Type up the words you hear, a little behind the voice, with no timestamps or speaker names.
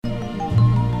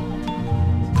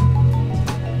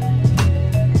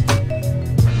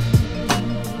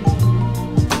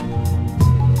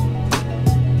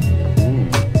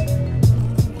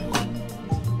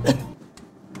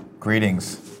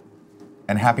Greetings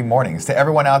and happy mornings to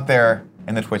everyone out there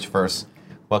in the Twitchverse.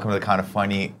 Welcome to the Kind of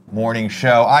Funny Morning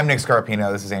Show. I'm Nick Scarpino.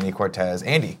 This is Andy Cortez.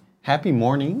 Andy. Happy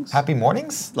mornings? Happy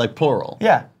mornings? Like plural.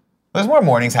 Yeah. There's more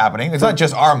mornings happening. It's not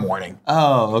just our morning.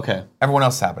 Oh, okay. Everyone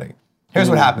else is happening. Here's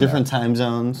what happened. Different time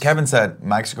zones. Kevin said,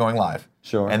 mics are going live.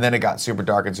 Sure. And then it got super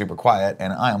dark and super quiet,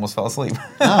 and I almost fell asleep. You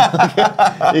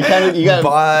fell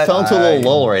into a little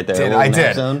lull right there. I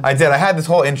did. I had this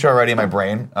whole intro already in my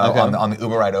brain on the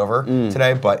Uber ride over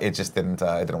today, but it just didn't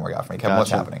work out for me. Kevin,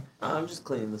 what's happening? I'm just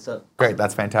cleaning this up. Great,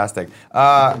 that's fantastic.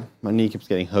 My knee keeps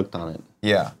getting hooked on it.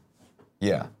 Yeah.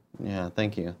 Yeah,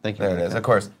 thank you. There it is. Of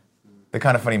course. The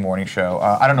Kind of Funny Morning Show.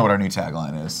 I don't know what our new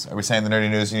tagline is. Are we saying the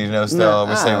nerdy news you need to know still?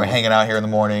 We're saying we're hanging out here in the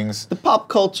mornings. The pop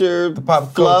culture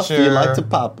fluff you like to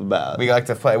pop about. We like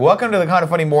to play. Welcome to the Kind of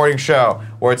Funny Morning Show,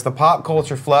 where it's the pop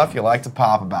culture fluff you like to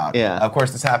pop about. Yeah. Of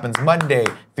course, this happens Monday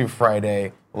through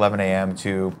Friday, 11 a.m.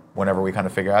 to whenever we kind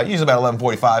of figure out. Usually about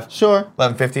 11:45. Sure.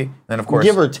 11:50. And then, of course,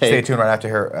 give or take. Stay tuned right after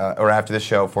here or after this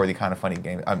show for the Kind of Funny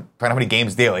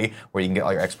Games Daily, where you can get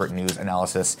all your expert news,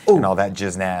 analysis, and all that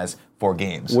jiznazz for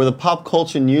games. Where the pop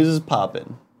culture news is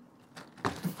popping.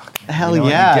 Hell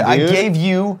dude. I gave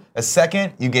you a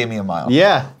second, you gave me a mile.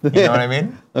 Yeah. You know what I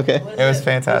mean? Okay. It was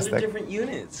fantastic. Those are different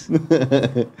units.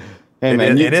 Hey,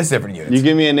 man. It is different units. You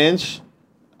give me an inch,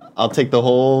 I'll take the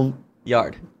whole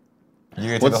Yard.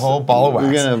 You're going to take the whole ball of wax.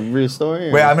 We're going to read a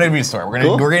story? Wait, I'm going to read a story. We're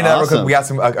going to read that real quick.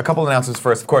 Awesome. We got a couple of announcements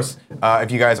first. Of course,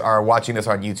 if you guys are watching this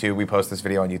on YouTube, we post this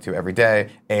video on YouTube every day,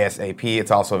 ASAP. It's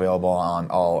also available on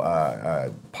all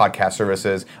podcast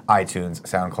services, iTunes,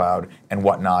 SoundCloud, and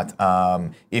whatnot.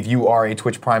 If you are a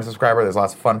Twitch Prime subscriber, there's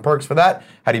lots of fun perks for that.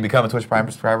 How do you become a Twitch Prime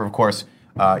subscriber? Of course,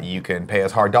 you can pay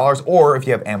us hard dollars, or if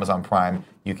you have Amazon Prime,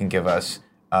 you can give us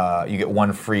you get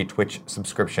one free Twitch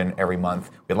subscription every month.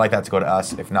 We'd like that to go to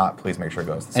us. If not, please make sure it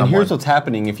goes to someone. And here's what's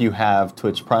happening if you have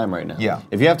Twitch Prime right now. Yeah.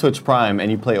 If you have Twitch Prime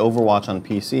and you play Overwatch on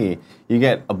PC, you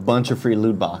get a bunch of free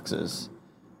loot boxes.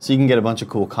 So you can get a bunch of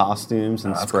cool costumes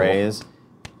and sprays. Cool.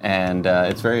 And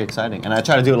it's very exciting. And I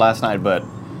tried to do it last night, but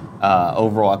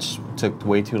Overwatch took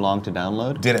way too long to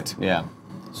download. Did it? Yeah.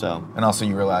 So. And also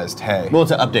you realized, hey. Well,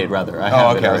 to update rather.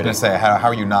 I was going to say, how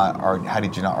are you not, or how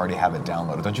did you not already have it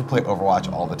downloaded? Don't you play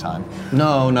Overwatch all the time?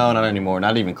 No, not anymore.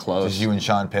 Not even close. Just you and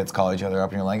Sean Pitts call each other up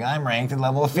and you're like, I'm ranked at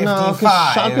level 55. No,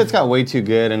 because Sean Pitts got way too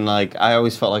good, and like I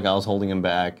always felt like I was holding him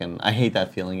back, and I hate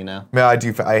that feeling, you know? Yeah, I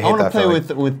hate that feeling. I want to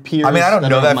play with peers. I mean, I don't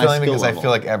know that feeling because level. I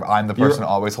feel like I'm the person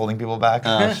always holding people back.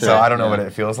 Sure. So I don't know what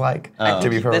it feels like, to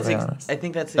be perfectly honest. I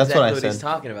think that's exactly what he's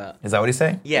talking about. Is that what he's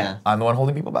saying? Yeah. I'm the one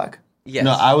holding people back? Yes.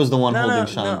 No, I was the one holding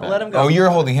Sean back. Let him go. Oh,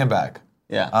 you're holding him back.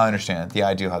 Yeah. I understand. Yeah,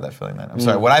 I do have that feeling then. I'm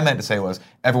sorry. What I meant to say was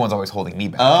everyone's always holding me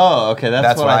back. Oh, okay.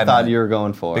 That's what I thought you were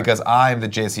going for. Because I'm the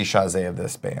JC Chazé of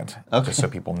this band. Okay. Just so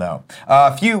people know.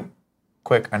 A few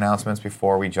quick announcements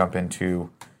before we jump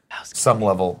into some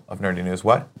level of nerdy news.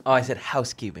 What? Oh, I said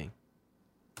housekeeping.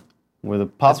 Where the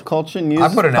pop culture news.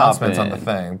 I put announcements on the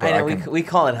thing. But I know, we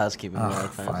call it housekeeping.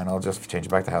 Fine, I'll just change it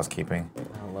back to housekeeping.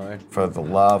 Oh, Lord. For the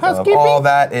love of all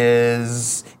that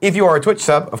is. If you are a Twitch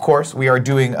sub, of course, we are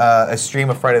doing a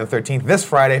stream of Friday the 13th this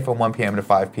Friday from 1 p.m. to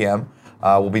 5 p.m.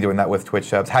 We'll be doing that with Twitch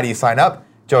subs. How do you sign up?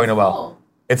 Joey Noel.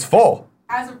 It's full.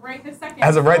 As of right this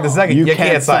second. You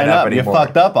can't sign up anymore. You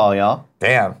fucked up, all y'all.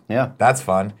 Damn. Yeah. That's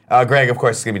fun. Greg, of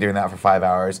course, is going to be doing that for 5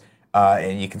 hours.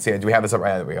 And you can see it. Do we have this up?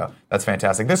 Right, there we go. That's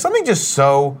fantastic. There's something just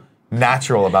so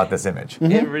natural about this image.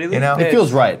 It really You know? It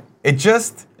feels right. It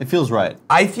feels right.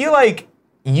 I feel like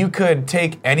you could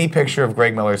take any picture of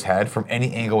Greg Miller's head from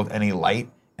any angle with any light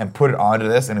and put it onto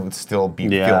this and it would still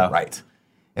feel right.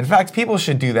 In fact, people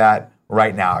should do that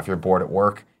right now if you're bored at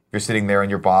work. If you're sitting there and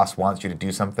your boss wants you to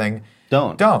do something.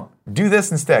 Don't. Do this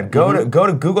instead. Go to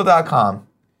google.com,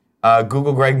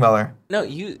 Google Greg Miller. No,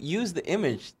 you use the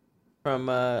image from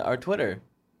our Twitter.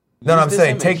 No, I'm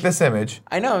saying take this image.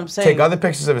 I know, I'm saying. Take other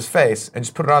pictures of his face and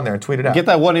just put it on there and tweet it out. Get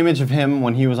that one image of him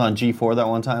when he was on G4 that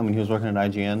one time when he was working at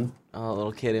IGN. Oh, a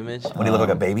little kid image. When he looked like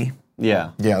a baby.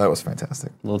 Yeah. Yeah, that was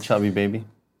fantastic. Little chubby baby.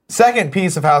 Second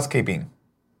piece of housekeeping.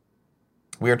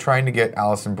 We are trying to get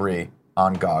Alison Brie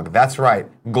on GOG. That's right.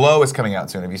 Glow is coming out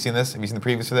soon. Have you seen this? Have you seen the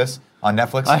previews for this on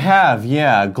Netflix? I have,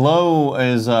 yeah. Glow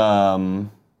is, All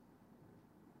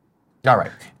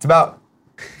right. It's about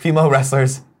female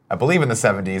wrestlers, I believe in the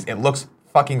 70s. It looks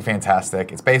fucking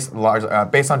fantastic. It's based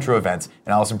on true events,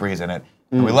 and Alison Brie's in it.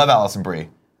 And we love Alison Brie.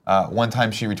 One time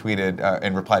she retweeted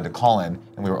and replied to Colin,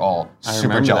 and we were all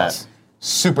super jealous.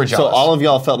 Super jealous. So all of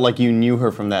y'all felt like you knew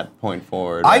her from that point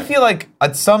forward. I feel like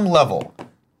at some level,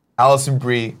 Alison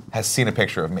Brie has seen a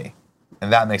picture of me.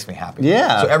 And that makes me happy.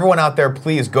 Yeah. So everyone out there,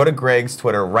 please go to Greg's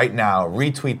Twitter right now,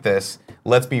 retweet this,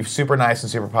 let's be super nice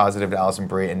and super positive to Allison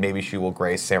Brie, and maybe she will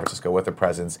grace San Francisco with her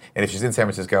presence. And if she's in San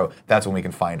Francisco, that's when we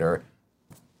can find her,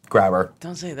 grab her.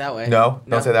 Don't say it that way. No?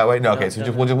 Don't say it that way? No, okay, so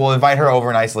we'll invite her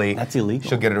over nicely. That's illegal.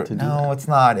 She'll get her. to do No, that. it's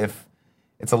not. If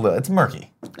it's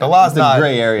murky. The law's It's a not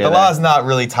gray area The there. law's not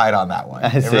really tight on that one. I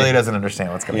It see. really doesn't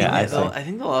understand what's going Yeah, on. I see. I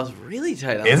think the law's really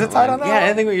tight on Is that it tight one. on that Yeah, one?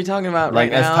 I think what you're talking about Like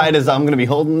right as now. tight as I'm gonna be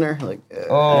holding her. Like.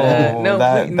 Oh, No,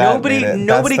 that nobody made it.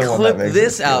 nobody That's the one clip that makes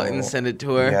this it out feel- and send it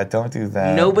to her. Yeah, don't do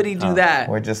that. Nobody do that.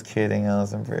 We're just kidding,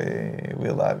 Allison Brie. We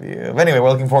love you. But anyway,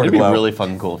 we're looking forward It'd to be Glow. really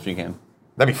fucking cool if she came.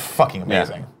 That'd be fucking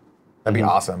amazing. That'd be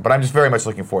awesome. But I'm just very much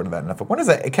looking forward to that Netflix. When is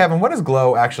that, Kevin? When does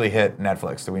Glow actually hit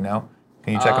Netflix? Do we know?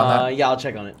 Can you check on that? Yeah, I'll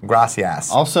check on it. Gracias.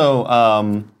 Also,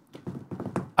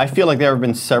 I feel like there have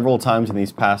been several times in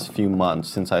these past few months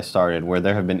since I started where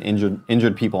there have been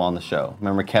injured people on the show.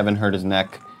 Remember, Kevin hurt his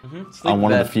neck Sleep on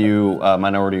one in of the bed. few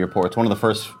Minority Reports. One of the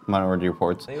first Minority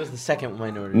Reports. I think it was the second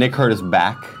minority. Nick hurt his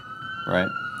back, right?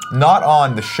 Not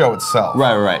on the show itself.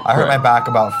 Right. I hurt my correct. back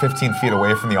about 15 feet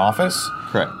away from the office.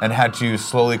 Correct. And had to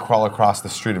slowly crawl across the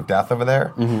street of death over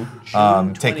there,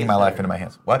 taking my life into my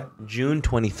hands. What? June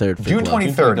 23rd. for June Glow. 23rd,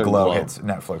 June 23rd, Glow Glow. hits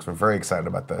Netflix. We're very excited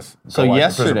about this. So Go watch it.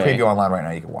 yesterday- There's a preview online right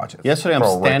now. You can watch it. Yesterday, I'm For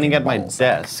a standing raking at my balls.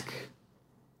 desk,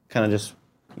 kind of just,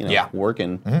 Yeah.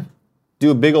 working.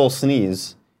 Do a big old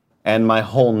sneeze, and my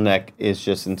whole neck is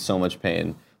just in so much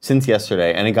pain since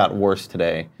yesterday, and it got worse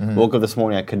today. Woke up this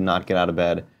morning, I could not get out of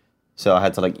bed, so I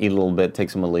had to eat a little bit, take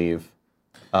some Aleve.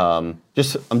 I'm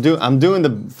doing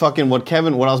the fucking what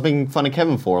I was making fun of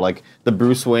Kevin for, like the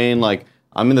Bruce Wayne,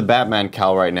 I'm in the Batman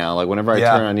cowl right now. Like whenever I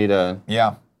Yeah. turn, I need a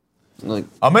Yeah. like.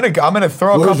 I'm gonna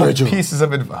throw a Where's couple Rachel? pieces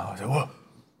of advice.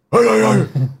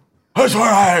 That's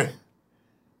right.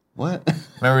 What?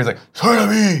 Remember, he's like, swear to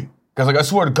me. Because I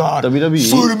swear to God. WWE?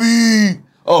 Swear to me.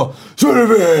 Oh, swear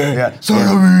to me. Yeah, swear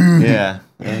to me. Yeah.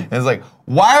 And it's like,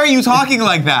 why are you talking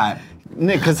like that?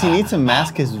 Nick, because he needs to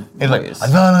mask his He's like, voice.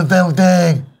 I done a damn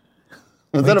thing.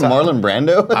 Was that a Marlon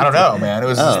Brando? I don't know, man. It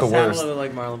was just the Sound a worst. little bit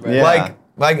like Marlon Brando. Yeah.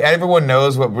 Like everyone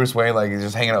knows what Bruce Wayne, he's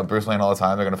just hanging out with Bruce Wayne all the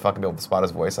time. They're gonna fucking be able to spot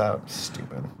his voice out.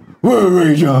 Stupid. Where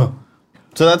Rachel?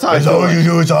 So that's how I feel. Right.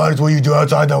 do inside, it's what you do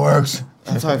outside that works.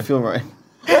 That's how I feel right.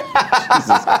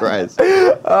 Jesus Christ.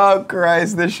 Oh,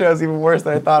 Christ, this show's even worse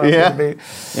than I thought it was gonna be.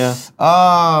 Yeah.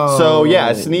 Oh. So yeah,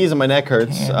 I sneeze and my neck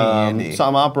hurts. Andy. So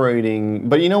I'm operating.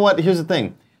 But you know what? Here's the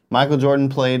thing. Michael Jordan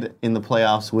played in the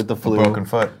playoffs with the flu. Broken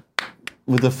foot.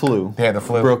 With the flu. Yeah, the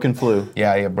flu. Broken flu.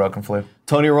 Yeah, he had broken flu.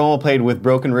 Tony Romo played with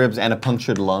broken ribs and a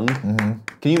punctured lung. Mm-hmm.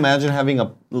 Can you imagine having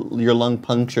your lung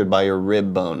punctured by your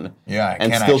rib bone? Yeah, I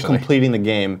and can still actually. completing the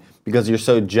game because you're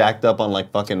so jacked up on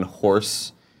fucking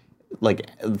horse, fucking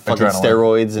Adrenaline.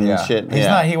 steroids and Yeah. shit.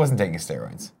 He wasn't taking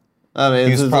steroids. I mean,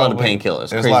 He was there's a lot of probably- painkillers.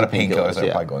 There's a crazy lot of painkillers that are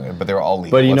yeah. probably going in, but they were all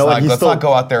legal. But you know what? Let's not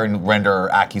go out there and render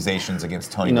accusations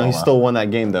against Tony You know, he Romo. still won that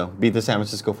game though. Beat the San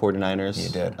Francisco 49ers. He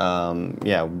did.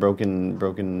 Yeah, broken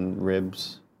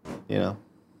ribs. You know.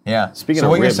 Yeah. Speaking so of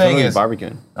what ribs, you're saying what are we is,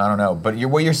 barbecuing. I don't know, but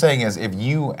what you're saying is,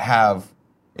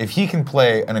 if he can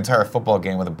play an entire football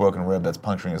game with a broken rib that's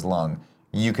puncturing his lung,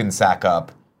 you can sack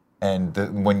up. And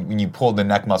when you pulled the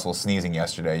neck muscle sneezing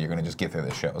yesterday, you're gonna just get through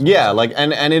the show. Yeah,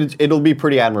 it'll be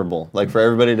pretty admirable, for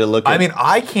everybody to look at. I mean,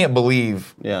 I can't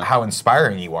believe Yeah. how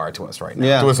inspiring you are to us right now.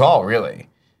 Yeah. To us all, really.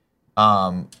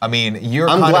 I mean, you're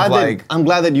I'm kind glad of like... I'm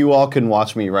glad that you all can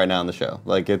watch me right now on the show.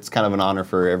 It's kind of an honor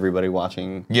for everybody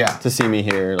watching. Yeah. To see me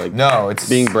here, No, it's...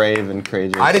 being brave and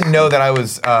courageous. I didn't know that I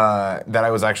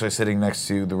was actually sitting next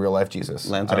to the real life Jesus.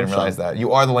 Lance I didn't realize Armstrong. that.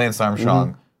 You are the Lance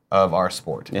Armstrong of our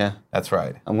sport. Yeah. That's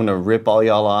right. I'm gonna rip all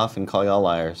y'all off and call y'all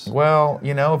liars. Well,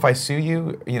 if I sue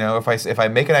you, if I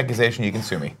make an accusation, you can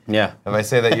sue me. Yeah. If I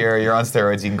say that you're on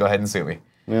steroids, you can go ahead and sue me.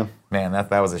 Yeah. Man, that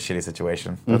was a shitty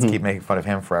situation. Let's keep making fun of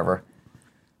him forever.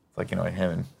 It's like, him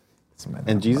and some men.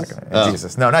 And Jesus? And Oh.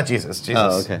 Jesus. No, not Jesus. Jesus.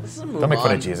 Oh, okay. Let's move Don't make fun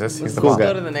on. of Jesus. He's Let's the cool bomb. guy.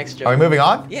 go to the next joke. Are we moving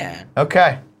on? Yeah.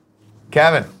 Okay.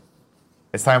 Kevin,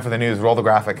 it's time for the news. Roll the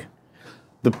graphic.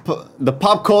 The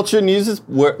pop culture news is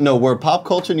where pop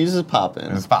culture news is popping.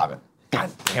 It's popping. God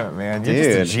damn it, man. You're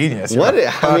just a genius. You're What? a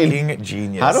I mean, fucking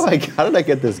genius. How did I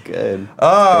get this good?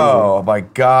 Oh my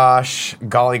gosh.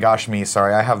 Golly gosh me.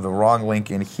 Sorry, I have the wrong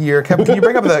link in here. Kevin, can you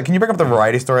bring up the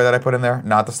variety story that I put in there?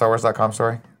 Not the StarWars.com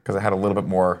story? Because I had a little bit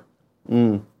more.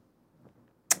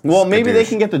 Well, maybe they douche.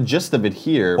 can get the gist of it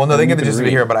here. Well, no, they You get the can gist of it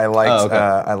read. here, but I liked Oh, okay.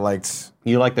 I liked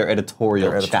You like their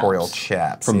editorial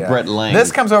chats from yeah. Brett Lang.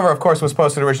 This comes over, of course, was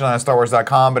posted originally on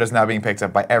StarWars.com, but is now being picked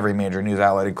up by every major news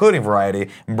outlet, including Variety.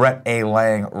 Brett A.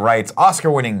 Lang writes,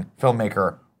 Oscar-winning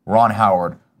filmmaker Ron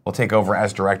Howard will take over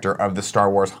as director of the Star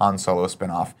Wars Han Solo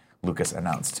spinoff, Lucas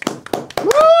announced.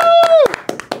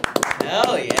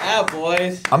 Hell yeah. Yeah,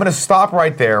 boys. I'm gonna stop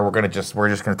right there. We're just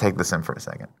gonna take this in for a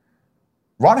second.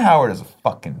 Ron Howard is a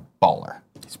fucking baller.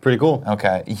 It's pretty cool.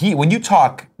 Okay, when you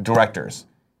talk directors,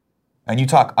 and you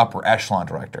talk upper echelon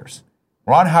directors,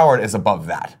 Ron Howard is above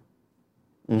that.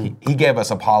 He gave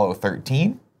us Apollo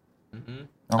 13.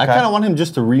 Okay. I kind of want him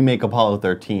just to remake Apollo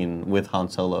 13 with Han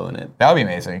Solo in it. That would be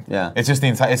amazing. Yeah. It's just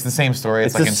it's the same story.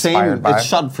 It's like the inspired same. by. It's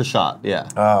shot for shot. Yeah.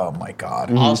 Oh my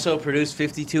God. Also produced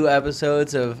 52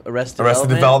 episodes of Arrested Arrested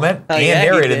Development. Development Oh, and yeah, he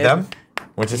narrated did. them,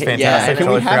 which is Yeah, fantastic. can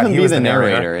Can we Totally have forgot him he be was the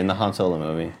narrator in the Han Solo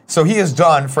movie? So he has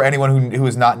done, for anyone who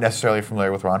is not necessarily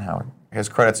familiar with Ron Howard, his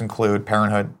credits include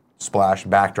Parenthood, Splash,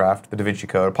 Backdraft, The Da Vinci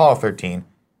Code, Apollo 13,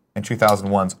 and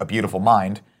 2001's A Beautiful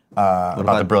Mind,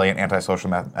 about the brilliant antisocial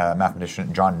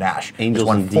mathematician John Nash. Angels He's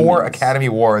won and 4 Demons. Academy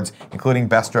Awards, including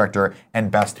Best Director and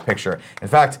Best Picture. In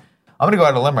fact, I'm going to go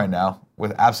out on a limb right now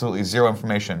with absolutely zero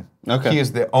information. Okay. He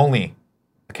is the only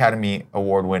Academy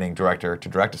Award-winning director to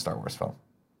direct a Star Wars film.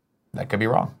 That could be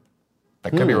wrong.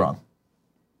 That could be wrong.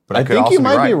 But I it could think also you be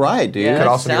might be right, dude. Yeah, Could that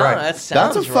also be right. That That's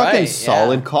sounds a fucking right,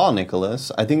 solid yeah. call,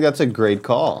 Nicholas. I think that's a great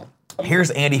call. Here's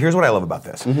what I love about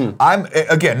this. I'm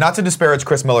again not to disparage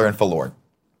Chris Miller and Phil Lord.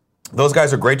 Those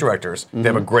guys are great directors. They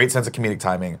have a great sense of comedic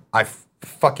timing.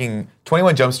 Fucking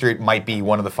 21 Jump Street might be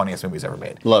one of the funniest movies ever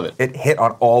made. Love it. It hit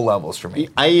on all levels for me.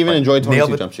 I even enjoyed Nailed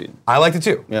 22 it. Jump Street. I liked it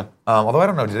too. Yeah. Although I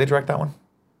don't know, did they direct that one?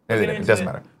 Maybe they didn't. It doesn't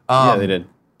matter. Yeah, they did.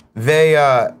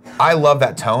 I love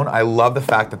that tone. I love the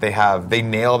fact that they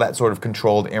nail that sort of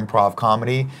controlled improv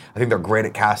comedy. I think they're great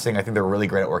at casting. I think they're really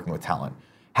great at working with talent.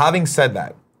 Having said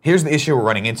that, here's the issue we're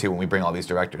running into when we bring all these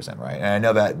directors in, right? And I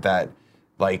know that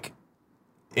like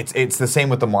it's the same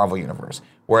with the Marvel universe.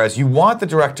 Whereas you want the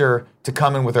director to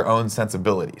come in with their own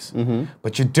sensibilities,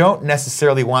 but you don't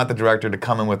necessarily want the director to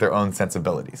come in with their own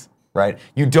sensibilities, right?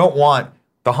 You don't want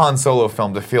the Han Solo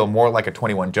film to feel more like a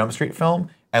 21 Jump Street film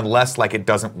and less like it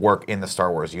doesn't work in the Star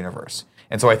Wars universe.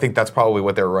 And so I think that's probably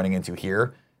what they're running into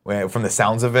here. From the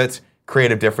sounds of it,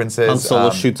 creative differences. Han Solo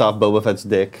shoots off Boba Fett's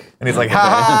dick. And he's like,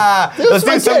 ha ha, let's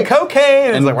do some cocaine.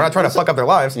 And it's like, we're not trying to fuck up their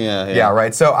lives. Yeah.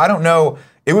 Right. So I don't know.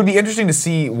 It would be interesting to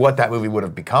see what that movie would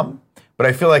have become. But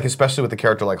I feel like, especially with a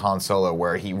character like Han Solo,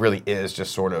 where he really is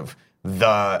just sort of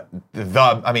I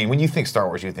mean, when you think Star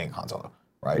Wars, you think Han Solo,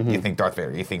 right? You think Darth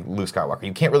Vader, you think Luke Skywalker.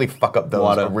 You can't really fuck up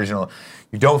those original.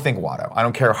 You don't think Watto. I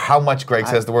don't care how much Greg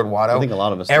says the word Watto. I think a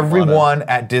lot of us think Everyone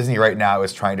at Disney right now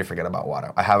is trying to forget about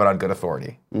Watto. I have it on good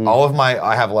authority.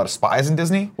 I have a lot of spies in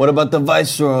Disney. What about the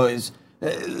viceroys?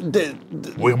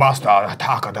 We must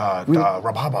attack the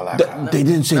Republic. They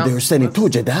didn't say they were sending 2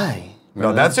 Jedi.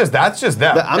 No, that's just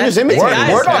them. I'm just imitating.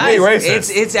 We're not being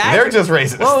racist. It's accurate. They're just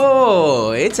racist.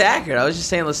 Whoa, it's accurate. I was just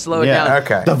saying, let's slow it down.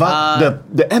 Okay.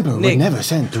 The Emperor Nick, would never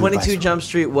send 2 22 Jump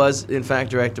Street was, in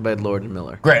fact, directed by Lord and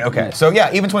Miller. Great, okay. So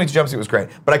yeah, even 22 Jump Street was great.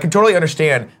 But I can totally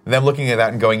understand them looking at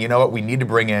that and going, you know what, we need to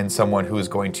bring in someone who is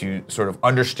going to sort of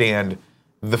understand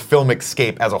the filmic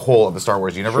scape as a whole of the Star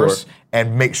Wars universe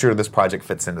and make sure this project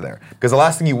fits into there. Because the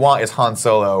last thing you want is Han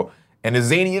Solo and his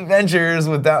zany adventures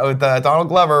with Donald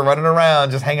Glover running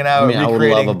around, just hanging out, I would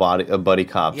recreating. love a buddy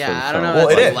cop. Yeah, sort of I don't film. know. Well,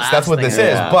 it That's is. like That's what last this thing.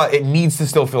 is. Yeah. But it needs to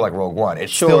still feel like Rogue One.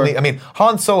 It still Sure. I mean,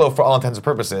 Han Solo, for all intents and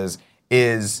purposes,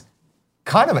 is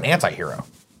kind of an anti-hero.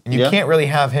 And you can't really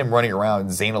have him running around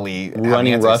zanily Running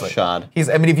having antics. roughshod.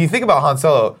 I mean, if you think about Han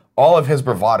Solo, all of his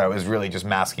bravado is really just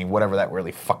masking whatever that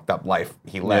really fucked up life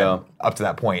he led up to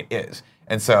that point is.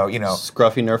 And so,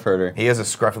 Scruffy nerf herder. he is a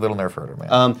scruffy little nerf herder,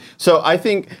 man. So I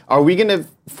think, are we going to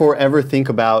forever think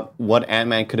about what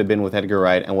Ant-Man could have been with Edgar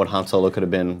Wright and what Han Solo could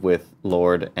have been with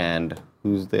Lord and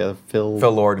who's the other? Phil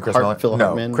Lord and Chris Miller. Phil no,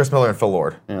 Hartman? Chris Miller and Phil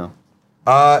Lord. Yeah.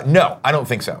 No, I don't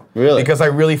think so. Really? Because I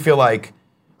really feel like,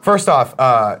 first off,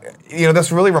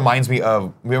 this really reminds me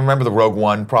of, we remember the Rogue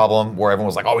One problem where everyone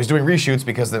was like, oh, he's doing reshoots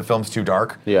because the film's too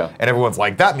dark. Yeah. And everyone's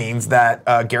like, that means that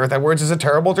Gareth Edwards is a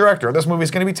terrible director. This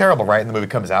movie's going to be terrible, right? And the movie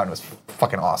comes out and it was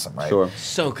fucking awesome, right? Sure.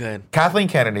 So good. Kathleen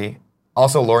Kennedy,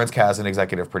 also Lawrence Kasdan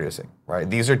executive producing, right?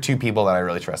 These are two people that I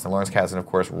really trust. And Lawrence Kasdan, of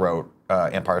course, wrote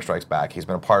Empire Strikes Back. He's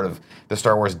been a part of the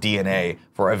Star Wars DNA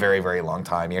for a very, very long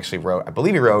time. He actually wrote, I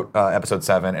believe he wrote Episode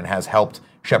 7 and has helped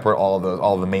shepherd all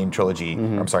of the main trilogy.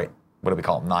 I'm sorry, what do we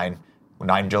call them?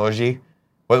 Nine trilogy?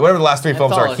 Whatever the last 3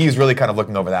 films are, he's really kind of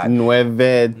looking over that.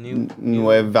 Nuevology?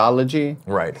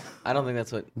 Right. I don't think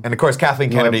that's what. And of course,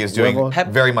 Kathleen Kennedy is doing Nuevo?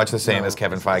 very much the same as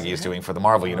Kevin Feige is doing for the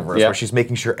Marvel Universe, where she's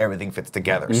making sure everything fits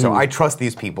together. So I trust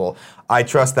these people. I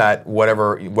trust that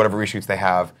whatever reshoots they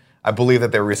have, I believe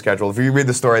that they're rescheduled. If you read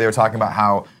the story, they were talking about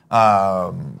how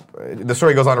the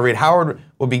story goes on to read, Howard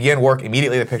will begin work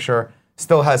immediately in the picture,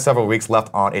 still has several weeks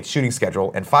left on its shooting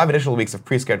schedule and 5 additional weeks of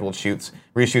pre-scheduled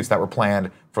reshoots that were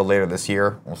planned for later this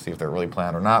year. We'll see if they're really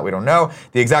planned or not. We don't know.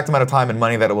 The exact amount of time and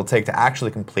money that it will take to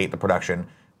actually complete the production,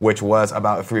 which was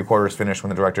about 3/4 finished when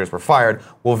the directors were fired,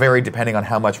 will vary depending on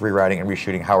how much rewriting and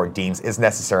reshooting Howard deems is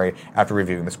necessary after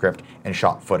reviewing the script and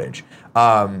shot footage.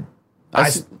 I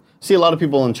see a lot of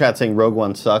people in chat saying Rogue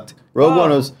One sucked. Rogue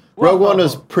One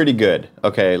was pretty good.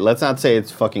 Okay, let's not say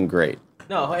it's fucking great.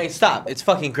 No, hey, stop. It's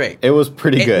fucking great. It was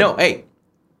pretty good. No, hey.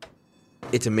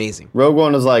 It's amazing. Rogue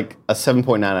One was like a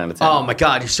 7.9 out of 10. Oh my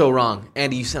god, you're so wrong.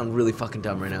 Andy, you sound really fucking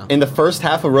dumb right now. In the first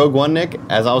half of Rogue One, Nick,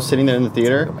 as I was sitting there in the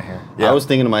theater, I was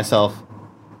thinking to myself,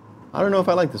 I don't know if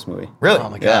I like this movie. Really? Oh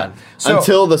my god. So,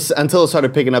 until it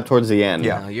started picking up towards the end.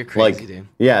 Yeah. No, you're crazy, dude.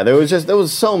 Yeah, there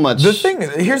was so much.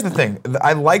 Here's the thing.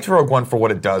 I liked Rogue One for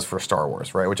what it does for Star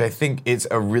Wars, right? Which I think is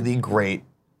a really great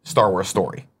Star Wars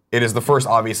story. It is the first,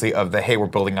 obviously, of the, hey, we're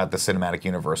building out the cinematic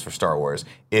universe for Star Wars.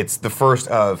 It's the first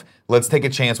of, let's take a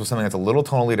chance with something that's a little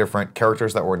tonally different,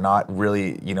 characters that we're not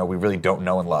really, we really don't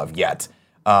know and love yet.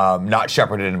 Not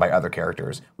shepherded in by other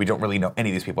characters. We don't really know any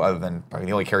of these people other than probably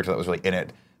the only character that was really in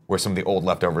it were some of the old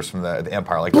leftovers from the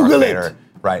Empire, like Darth Vader.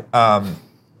 Right.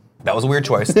 That was a weird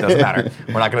choice. It doesn't matter.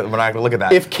 We're not gonna look at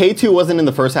that. If K2 wasn't in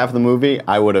the first half of the movie,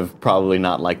 I would have probably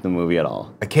not liked the movie at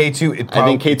all. K2, I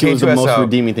think K2 was the most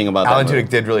redeeming thing about Alan that movie.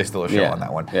 Tudyk did really steal a show on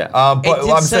that one. Yeah. But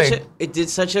it did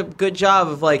such a good job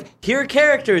of like, here are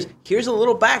characters, here's a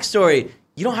little backstory.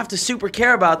 You don't have to super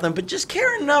care about them, but just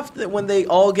care enough that when they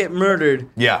all get murdered,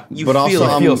 you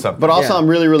feel something. But also, I'm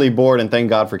really, really bored, and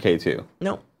thank God for K2.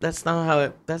 No, that's not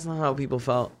how people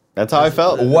felt. That's how I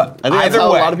felt. I think that's how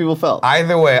a lot of people felt.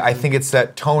 Either way, I think it's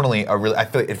set tonally. I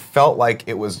feel it felt like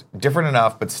it was different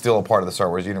enough, but still a part of the Star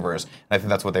Wars universe. And I think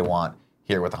that's what they want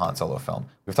here with the Han Solo film.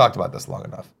 We've talked about this long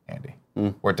enough, Andy.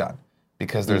 We're done.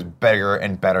 Because there's bigger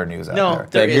and better news out there. No,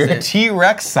 there isn't.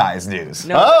 T-Rex size news.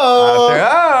 No.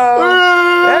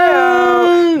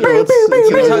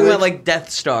 We're talking about like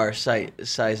Death Star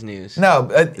size news. No,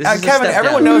 Kevin,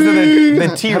 everyone knows that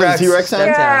the T-Rex. T-Rex sound?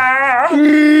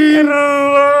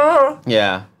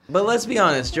 Yeah. But let's be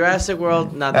honest, Jurassic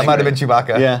World, not that That might have great. been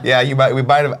Chewbacca. Yeah. We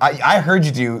might have. I heard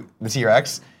you do the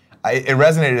T-Rex. It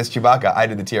resonated as Chewbacca. I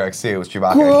did the T-Rex too. It was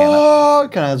Chewbacca and Hannah.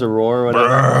 Kind of has a roar or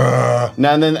whatever.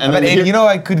 And then Andy, you know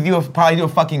I could probably do a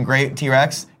fucking great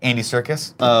T-Rex? Andy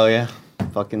Serkis. Oh yeah,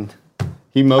 fucking.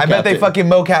 He mocapped I bet they fucking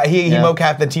mocap. He Yeah.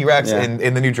 mocapped the T-Rex Yeah.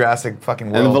 in the new Jurassic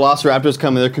fucking world. And the Velociraptors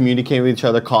come and they're communicating with each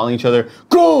other, calling each other,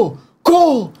 go,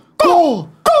 go, go,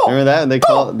 go. Remember that? And they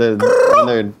call they're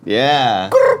yeah.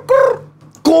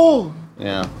 Go.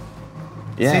 Yeah.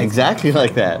 Yeah, exactly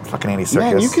like that. Fucking Andy Serkis.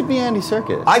 Man, you could be Andy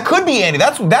Serkis. I could be Andy.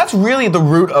 That's really the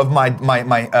root of my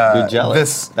You're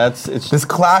jealous. this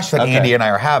clash that Andy and I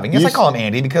are having. Yes, I call him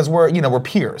Andy because we're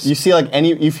peers. You feel like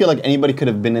anybody could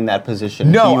have been in that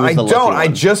position. No, He was I the lucky don't. I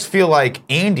one. just feel like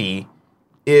Andy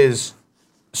is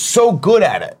so good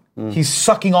at it. He's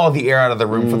sucking all the air out of the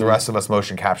room for the rest of us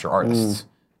motion capture artists.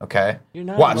 Okay? You're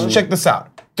not Watch, alone. check this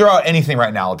out. Throw out anything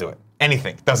right now, I'll do it.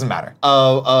 Anything. Doesn't matter.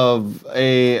 Of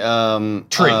a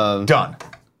Tree. Done.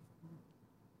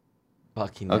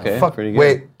 Fucking no. Okay. Fuck. pretty good.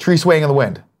 Wait, tree swaying in the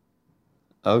wind.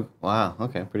 Oh wow.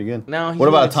 Okay, pretty good. No, he's What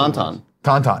about a like so tauntaun?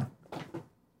 Tauntaun.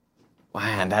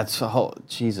 Man, that's so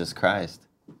Jesus Christ.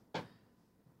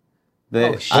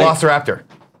 Oh, shit. Velociraptor.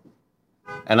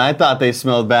 And I thought they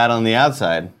smelled bad on the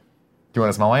outside. Do you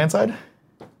want to smell my inside?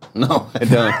 No, I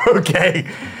don't. Okay.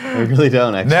 I really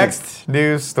don't, actually. Next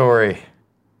news story.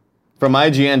 From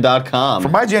IGN.com.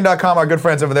 From IGN.com, our good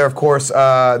friends over there, of course.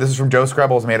 This is from Joe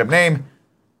Scrabble's made-up name.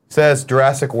 Says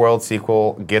Jurassic World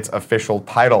sequel gets official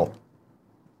title.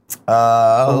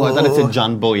 Oh, I thought it said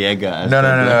John Boyega.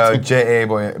 No. J.A.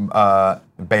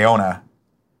 Bayona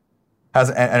has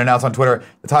an announced on Twitter.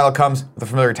 The title comes with a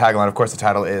familiar tagline. Of course, the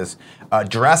title is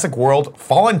Jurassic World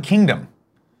Fallen Kingdom,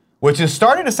 which is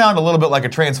starting to sound a little bit like a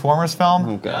Transformers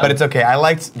film, but it's okay. I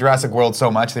liked Jurassic World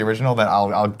so much, the original, that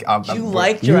I'll You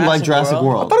like You Jurassic like Jurassic I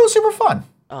World? thought it was super fun.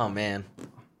 Oh man,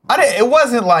 It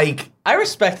wasn't like, I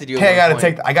respected you. hey, at one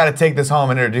point. I gotta take this home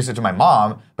and introduce it to my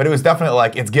mom, but it was definitely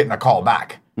like, it's getting a call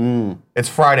back. It's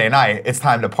Friday night, it's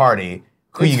time to party.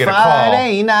 Who you gonna call?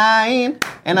 Friday night,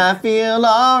 and I feel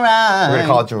alright. We're gonna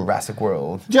call it Jurassic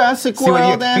World. Jurassic See what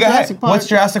World and Jurassic Park. what's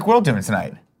Jurassic World doing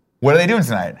tonight? What are they doing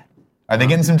tonight? Are they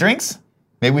getting some drinks?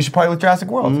 Maybe we should party with Jurassic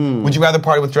World. Would you rather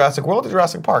party with Jurassic World or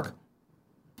Jurassic Park?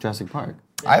 Jurassic Park.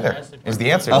 Either is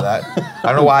the answer to that. I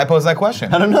don't know why I posed that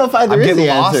question. I don't know if either I'm is getting the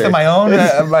lost answer. in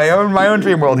my own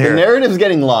dream world The here. narrative's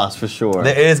getting lost for sure.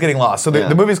 It is getting lost. So Yeah.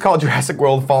 the movie's called Jurassic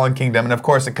World Fallen Kingdom, and of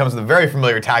course it comes with a very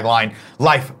familiar tagline,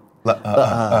 life Finds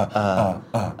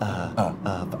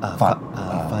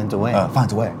a way.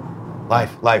 Finds a way.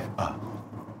 Life.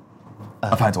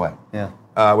 Finds a way. Yeah.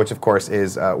 Which, of course,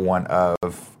 is one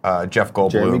of Jeff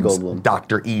Goldblum's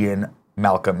Dr. Ian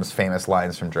Malcolm's famous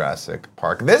lines from Jurassic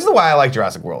Park. This is why I like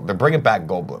Jurassic World. They're bringing back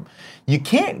Goldblum. You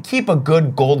can't keep a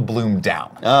good Goldblum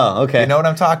down. Oh, okay. You know what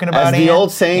I'm talking about, As the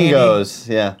old saying goes,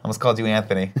 yeah. I almost called you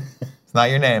Anthony. It's not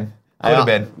your name. Could have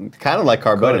been. Kind of like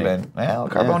Carboni. Could have been. Well,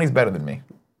 Carboni's better than me.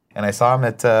 And I saw him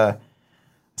at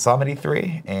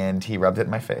E3, and he rubbed it in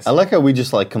my face. I like how we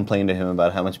just like complain to him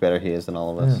about how much better he is than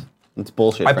all of us. It's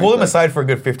bullshit. I pulled him aside for a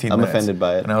good 15 minutes. I'm offended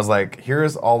by it. And I was like,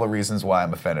 here's all the reasons why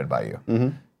I'm offended by you. Mm-hmm.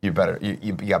 You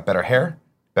got better hair,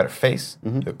 better face,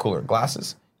 you have cooler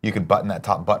glasses. You could button that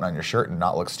top button on your shirt and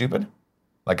not look stupid.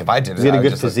 Like if I did it, he's got a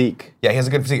good physique. Yeah, he has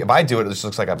a good physique. If I do it, it just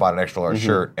looks like I bought an extra large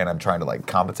shirt and I'm trying to like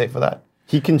compensate for that.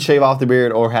 He can shave off the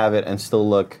beard or have it and still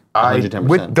look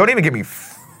 110%. Don't even get me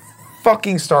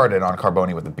fucking started on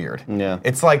Carboni with the beard. Yeah.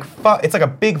 It's like a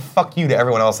big fuck you to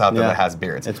everyone else out there that has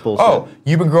beards. It's bullshit. Oh,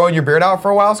 you've been growing your beard out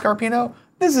for a while, Scarpino?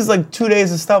 This is like 2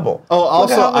 days of stubble. Oh,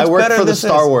 also, I work for the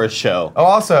Star Wars show. Oh,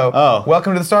 also,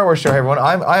 welcome to the Star Wars show, everyone.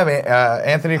 I'm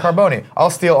Anthony Carboni.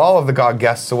 I'll steal all of the God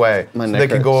guests away so they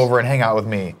can go over and hang out with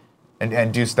me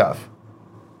and do stuff.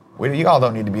 You all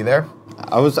don't need to be there.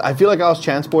 I feel like I was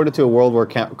transported to a world where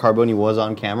Carboni was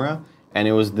on camera, and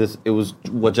it was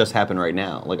what just happened right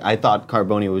now. Like I thought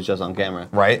Carboni was just on camera.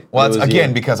 Right. Well, it's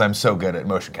again because I'm so good at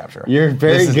motion capture. You're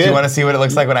very good. Do you want to see what it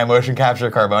looks like when I motion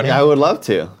capture Carboni? Yeah, I would love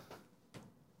to.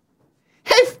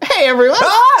 Hey everyone!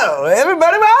 Oh,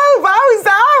 everybody!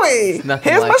 Wowie!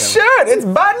 Here's my shirt. It's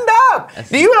buttoned up.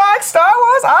 Do you like Star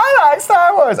Wars? I like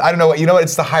Star Wars. I don't know what. You know what?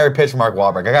 It's the higher pitch Mark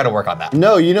Wahlberg. I got to work on that.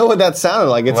 No, you know what that sounded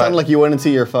like? It sounded like you went into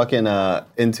your fucking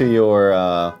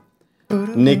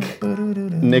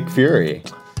Nick Fury.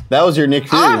 That was your Nick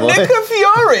Fury. I'm Nick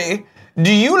Fury. Do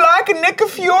you like a Nick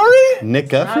Fury?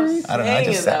 Nick Fury? I don't know.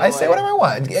 I say whatever I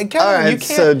want. Kevin, all right,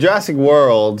 so Jurassic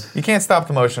World. You can't stop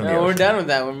the motion of the ocean. We're done with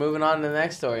that. We're moving on to the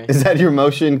next story. Is that your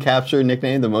motion capture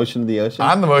nickname, the motion of the ocean?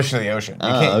 I'm the motion of the ocean.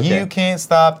 You can't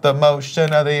stop the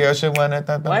motion of the ocean when it...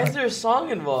 Why is there a song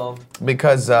involved?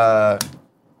 Because...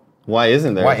 why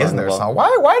isn't there a song?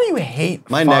 Why do you hate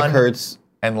My neck hurts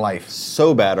and life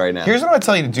so bad right now. Here's what I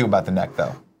tell you to do about the neck,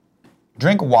 though.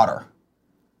 Drink water.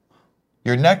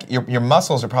 Your neck, your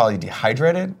muscles are probably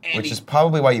dehydrated, which is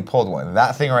probably why you pulled one.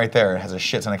 That thing right there has a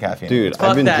shit ton of caffeine. Dude,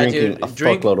 I've been drinking a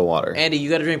fuckload of water. Andy, you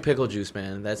got to drink pickle juice,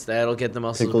 man. That'll get the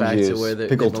muscles pickle back juice. to where they're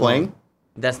pickle twang.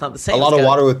 That's not the same. A lot of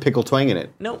water with pickle twang in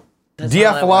it. No.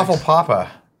 Dia Falafel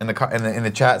Papa in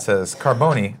the chat says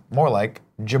Carboni, more like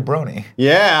jabroni.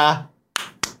 Yeah.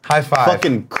 High five.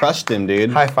 Fucking crushed him,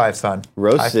 dude. High five, son.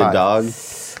 Roasted, dog.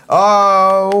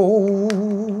 Oh,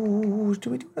 do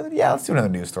we do another? Yeah, let's do another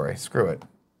news story. Screw it.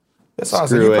 This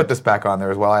also, you put this back on there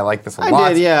as well. I like this a lot.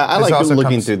 I did, yeah. I like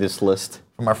looking through this list.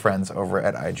 From our friends over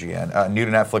at IGN. New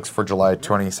to Netflix for July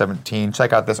 2017.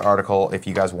 Check out this article if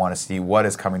you guys want to see what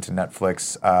is coming to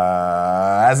Netflix.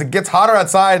 As it gets hotter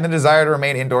outside and the desire to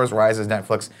remain indoors rises,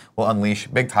 Netflix will unleash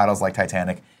big titles like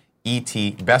Titanic,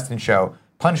 E.T., Best in Show,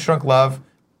 Punch Drunk Love,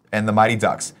 and The Mighty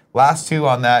Ducks. Last two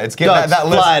on that. It's getting that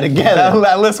list. Fly together.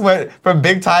 That list went from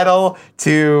big title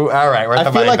to all right. We're at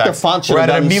the Mighty Ducks. I feel like the font should have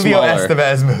gotten smaller. We're at Emilio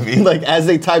Estevez movie. Like as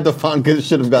they typed the font, it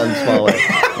should have gotten smaller.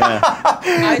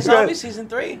 iZombie season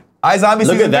 3. iZombie season 3.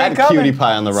 Look at that cutie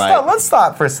pie on the right. Let's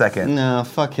stop for a second. No,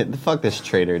 fuck it. Fuck this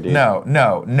traitor, dude.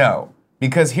 No.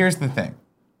 Because here's the thing: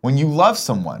 when you love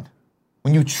someone.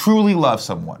 When you truly love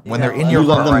someone, when they're in your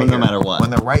heart, right here, no matter what.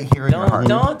 When they're right here in your heart.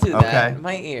 Don't do that.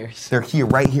 My ears. They're here,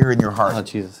 right here in your heart. Oh,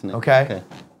 Jesus. No. Okay?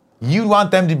 You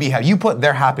want them to be happy. You put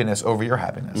their happiness over your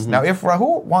happiness. Now, if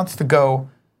Rahul wants to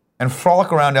go and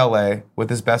frolic around LA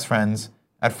with his best friends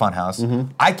at Funhouse,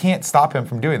 I can't stop him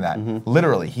from doing that.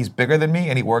 Literally. He's bigger than me,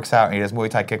 and he works out, and he does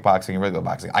Muay Thai kickboxing and regular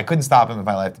boxing. I couldn't stop him if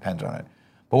my life depended on it.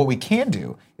 But what we can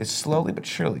do is slowly but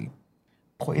surely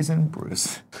poison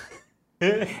Bruce.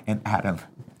 And Adam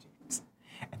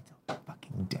until they're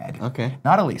fucking dead. Okay.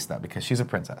 Not Elise though, because she's a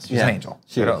princess. She's an angel.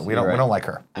 We don't like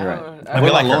her. Right. We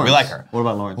like her. What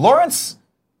about Lawrence? Lawrence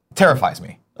terrifies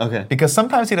me. Okay. Because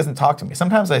sometimes he doesn't talk to me.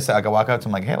 Sometimes I walk up to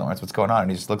him like, "Hey, Lawrence, what's going on?"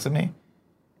 And he just looks at me, and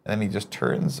then he just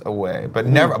turns away. But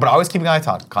never. But always keeping eye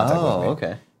contact with me. Oh,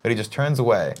 okay. But he just turns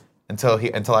away until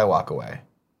I walk away.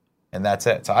 And that's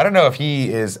it. So I don't know if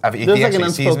he is. If he like actually an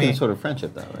sees unspoken me. sort of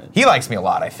friendship, though, right? He likes me a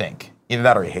lot, I think. Either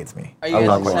that or he hates me. Are you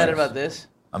guys excited about this?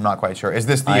 I'm not quite sure. Is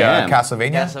this the I am.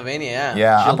 Castlevania? Castlevania, yeah.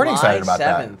 Yeah, I'm pretty excited about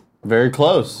that. Very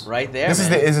close. Right there, This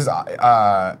man. is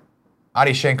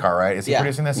Adi Shankar, right? Is he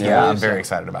producing this? Yeah, I'm very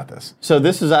excited about this. So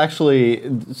this is actually,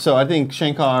 I think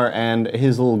Shankar and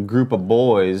his little group of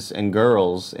boys and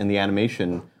girls in the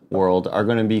animation world are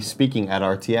going to be speaking at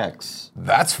RTX.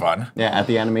 That's fun. Yeah, at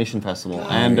the animation festival.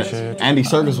 And Andy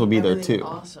Serkis will be there too.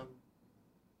 Awesome.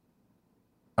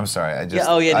 I'm sorry, I just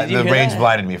did you the hear rage that?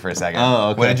 blinded me for a second. Oh,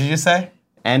 okay. What did you just say?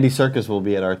 Andy Serkis will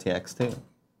be at RTX too.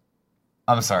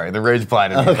 I'm sorry, the rage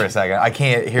blinded me for a second. I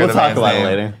can't hear the man's name. We'll talk about it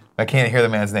later. I can't hear the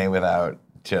man's name without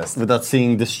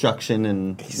seeing destruction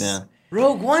and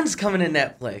Rogue One's coming to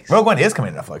Netflix. Rogue One is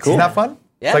coming to Netflix. Cool. Isn't that fun?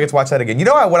 Yeah. So I get to watch that again. You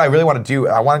know what I really want to do?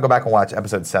 I want to go back and watch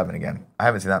episode 7 again. I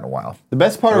haven't seen that in a while. The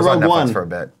best part of Rogue One, for a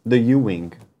bit. The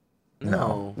U-Wing.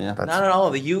 No. Yeah. Not at all.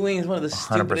 The U-Wing is one of the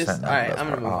stupidest. All right, I'm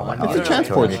going to move on. It's a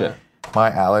transport ship. My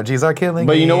allergies are killing me.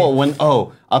 But you know what?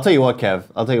 I'll tell you what, Kev.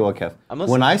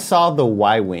 When I saw the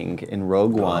Y-Wing in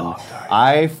Rogue One,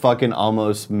 I fucking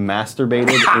almost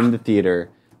masturbated in the theater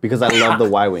because I love the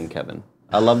Y-Wing, Kevin.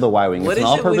 I love the Y-Wing. What it's is an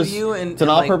all-purpose. it with you and it's an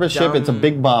all-purpose ship. It's a dumb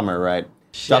big bomber, right?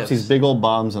 Drops these big old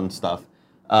bombs and stuff.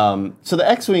 So the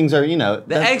X-Wings are, The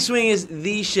X-Wing is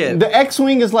the ship. The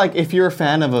X-Wing is like if you're a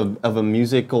fan of a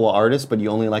musical artist, but you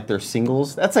only like their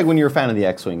singles. That's like when you're a fan of the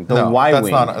X-Wing. The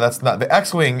Y-Wing. That's not. The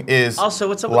X-Wing is also,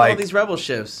 what's up with all these rebel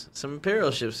ships? Some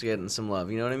Imperial ships getting some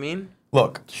love. You know what I mean?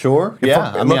 Look, sure,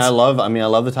 yeah. I love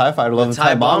the TIE Fighter. I love the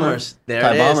TIE Bombers.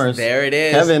 There it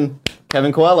is.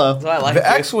 Kevin Coelho. That's what I like. The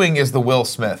X-Wing is the Will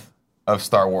Smith of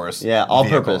Star Wars. Yeah, all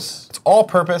purpose. It's all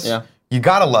purpose. Yeah. You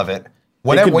gotta love it.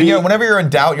 Whenever you're in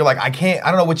doubt, you're like, I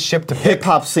don't know which ship to pick. Hip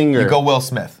hop singer. You go Will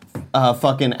Smith.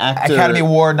 Fucking actor. Academy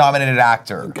Award nominated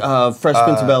actor. Fresh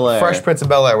Prince of Bel-Air. Fresh Prince of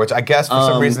Bel-Air, which I guess for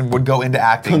some reason would go into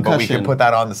acting, but we could put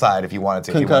that on the side if you wanted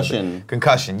to.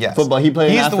 Concussion, yes. Football. He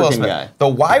played an African the Will Smith guy. The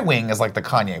Y-Wing is like the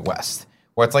Kanye West,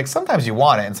 where it's like sometimes you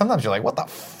want it, and sometimes you're like, what the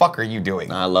fuck are you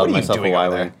doing? I love myself a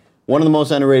Y-Wing. One of the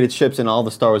most underrated ships in all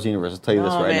the Star Wars universe. I'll tell you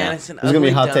this right now. This is gonna be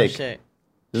a hot take.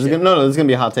 This is gonna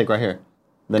be a hot take right here.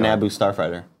 The Naboo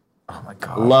Starfighter. Oh my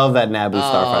god. Love that Naboo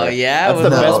Starfighter. Oh yeah, that's the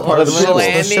best part of the ship.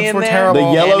 Those ships were terrible.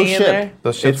 The yellow ship.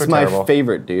 Those ships were terrible. It's my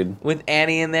favorite, dude. With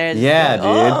Annie in there. Yeah,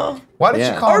 dude. Why did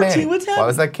she call him Annie? What's happening? Why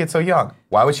was that kid so young?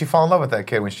 Why would she fall in love with that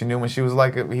kid when she knew he was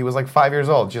like 5 years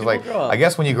old? She's like, I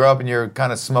guess when you grow up and you're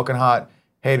kind of smoking hot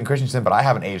Hayden Christensen, but I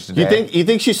haven't aged today. You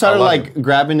think she started like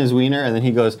grabbing his wiener and then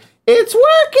he goes, "It's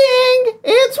working!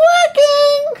 It's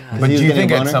working!" But do you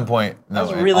think at some point, no,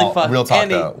 that's really fucking real talk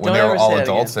Andy, though, when they were all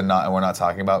adults and we're not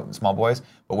talking about small boys,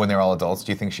 but when they were all adults,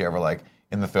 do you think she ever like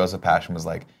in the throes of passion was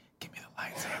like, "Give me the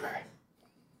lightsaber"?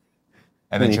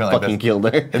 And then she went fucking killed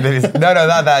her. And then no,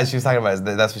 not that. She was talking about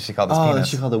that's what she called his penis. Oh, that's what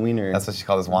she called the wiener. That's what she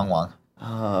called his Wong Wong.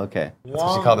 Oh, okay. That's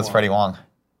what she called his Freddie Wong.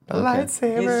 Okay.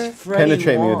 Lightsaber.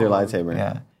 Penetrate me with your lightsaber.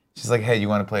 Yeah. She's like, hey, you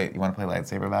want to play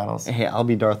lightsaber battles? Hey, I'll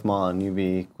be Darth Maul and you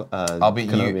be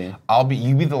Kenobi.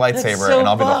 You be the lightsaber and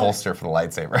I'll be the holster for the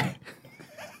lightsaber.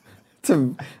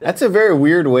 That's a very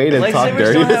weird way to talk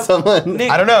dirty to someone.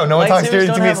 Nick, I don't know. No one talks dirty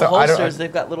to me, so I don't. Holsters,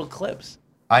 they've got little clips.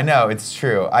 I know, it's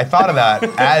true. I thought of that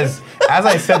as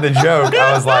I said the joke.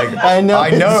 I was like, I know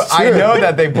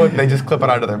that they just clip it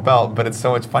onto their belt, but it's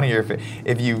so much funnier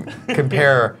if you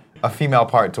compare a female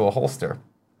part to a holster.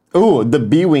 Ooh, the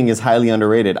B-Wing is highly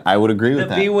underrated. I would agree with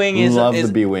that. The B-Wing is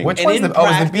the B-Wing. Which one's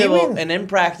the B-Wing? An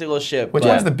impractical ship. Which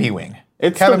one's the B-Wing?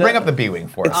 Kevin, bring up the B-Wing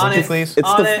for us, please.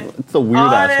 It's the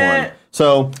weird-ass one.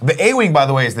 So the A-Wing, by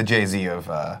the way, is the Jay-Z of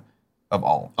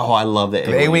all. Oh, I love the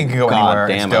A-Wing. The A-Wing can go anywhere.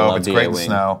 It's dope. It's great in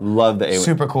snow. Love the A-Wing.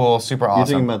 Super cool, super awesome.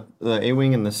 You're talking about the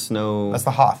A-Wing and the snow... That's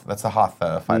the Hoth. That's the Hoth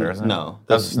fighter, isn't it? No.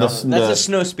 That's a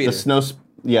snow speeder. The snow speeder.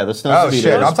 Oh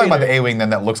shit! I'm talking about the A-Wing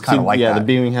then that looks kind of like that. Yeah, the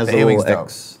B-Wing has the a A-Wing's little dope.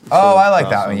 X. Oh, I like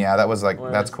that one. Yeah, that was like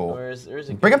that's cool. Where's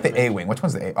Bring up the A-Wing. Which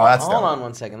one's the A? Oh, that's dope. Hold on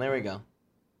one second. There we go.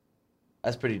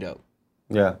 That's pretty dope.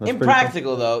 Yeah, that's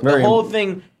impractical though. The whole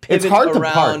thing pivots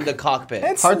around the cockpit.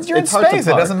 You're in space.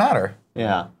 It doesn't matter.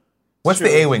 Yeah. What's the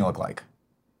A-Wing look like?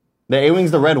 The A-Wing's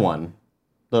the red one.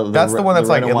 That's the one that's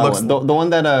like it looks. The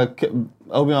one that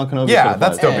Obi-Wan Kenobi. Yeah,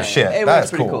 that's dope as shit. That's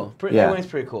cool. A-Wing's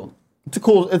pretty cool.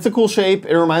 It's a cool shape.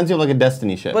 It reminds you of like a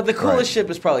Destiny ship. But the coolest ship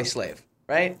is probably Slave,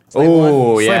 right?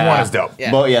 Oh yeah, Slave 1 is dope.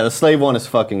 Yeah. But yeah, the Slave 1 is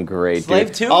fucking great.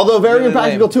 Slave 2, although very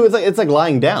impractical too. It's like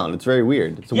lying down. It's very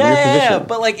weird. It's a weird position. Yeah,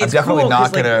 but like it's I'm definitely cool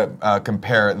not gonna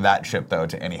compare that ship though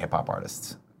to any hip hop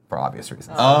artists for obvious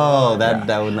reasons. Oh, that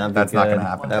would not be That's good. not gonna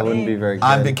happen. That wouldn't be very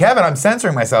good. Kevin, I'm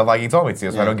censoring myself like you told me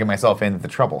to, so I don't get myself into the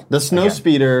trouble. The snow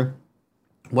speeder.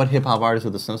 What hip hop artist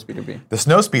would the snow speeder be? The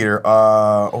snow speeder,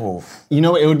 You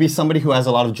know, it would be somebody who has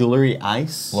a lot of jewelry,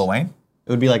 ice. Lil Wayne? It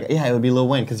would be like, it would be Lil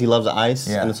Wayne because he loves ice,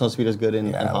 and the snow speeder's good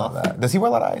in I love hot. that. Does he wear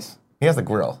a lot of ice? He has the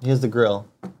grill. He has the grill.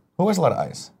 Who wears a lot of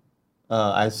ice?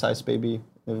 Ice Baby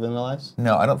Vanilla Ice?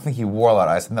 No, I don't think he wore a lot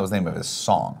of ice. I think that was the name of his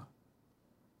song.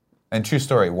 And true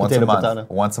story, once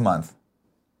a month.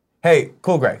 Hey,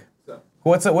 cool, Greg.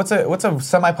 What's a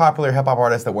semi-popular hip hop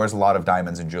artist that wears a lot of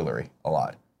diamonds and jewelry? A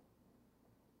lot.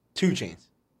 2 Chainz.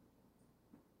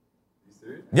 You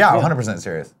serious? Yeah, 100%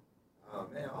 serious. Oh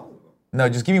man, all of them. No,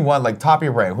 just give me one, like top of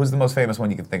your brain. Who's the most famous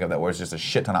one you can think of that wears just a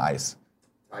shit ton of ice?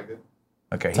 Tyga.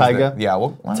 Okay. Tyga? Yeah,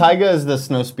 well. Tyga is the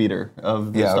snow speeder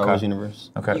of the Star Wars universe.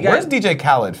 Okay. Where does DJ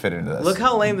Khaled fit into this? Look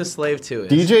how lame the Slave 2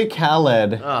 is. DJ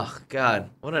Khaled. Oh, God.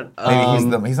 What an...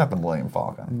 Maybe he's not the Millennium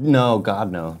Falcon. No,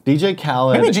 God, no. DJ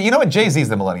Khaled... Maybe, you know what? Jay-Z's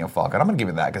the Millennium Falcon. I'm going to give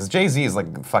you that, because Jay-Z is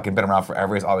like fucking been around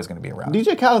forever. He's always going to be around.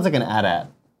 DJ Khaled's like an AT-AT.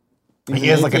 He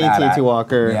is like an AT-AT.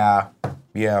 Walker. Yeah.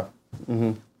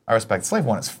 Mm-hmm. I respect. Slave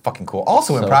 1 is fucking cool.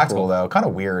 Also so impractical, though. Kind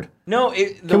of weird. No,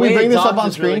 Can we bring this up on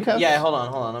screen, Kev? Yeah, hold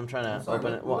on. I'm trying to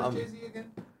open it. Well, Jay-Z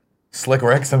again? Slick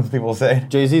Rick, some people say.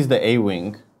 Jay-Z's the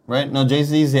A-Wing, right? No,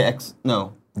 Jay-Z's the X...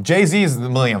 No. Jay-Z is the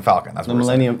Millennium Falcon. That's what the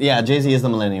Millennium. Yeah, Jay-Z is the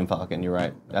Millennium Falcon. You're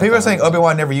right. People are saying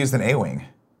Obi-Wan never used an A-Wing.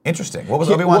 Interesting. What was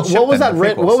Obi-Wan's ship? What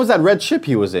was that red ship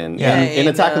he was in? Yeah, in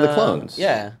Attack of the Clones.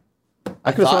 Yeah.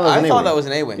 I thought that was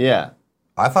an A-Wing. Yeah.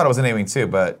 I thought it was an A-Wing too,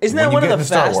 but isn't that one of the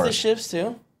fastest ships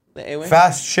too? The A-Wing.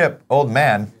 Fast ship, old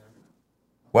man.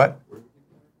 What?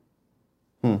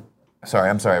 Sorry,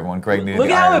 I'm sorry, everyone. Greg needed Look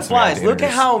the at iron. how it flies. Look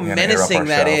at how menacing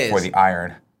that is. For the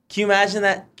iron. Can you imagine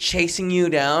that chasing you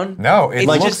down? No, it's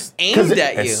like just aimed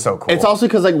at you. It's so cool. It's also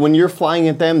because like when you're flying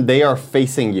at them, they are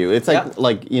facing you. It's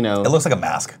like you know. It looks like a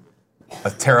mask,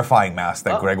 a terrifying mask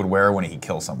that Greg would wear when he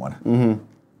kills someone. Mm-hmm.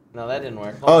 No, that didn't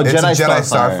work. Oh, it's Jedi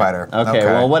Starfighter. Okay,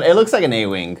 well, what? It looks like an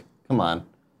A-Wing. Come on.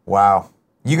 Wow.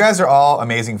 You guys are all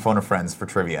amazing phone of friends for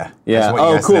trivia. Yeah.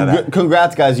 Oh, cool.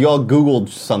 Congrats, guys. You all Googled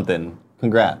something.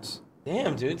 Congrats.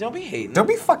 Damn, dude. Don't be hating. Don't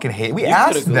be fucking hating. We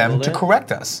asked them to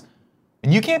correct us.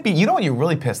 And you can't be, you know what you're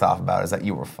really pissed off about is that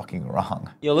you were fucking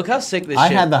wrong. Yo, look how sick this I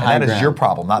shit. had the high ground. That is your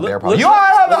problem, not their problem. You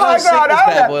have the high ground. This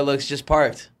bad boy looks just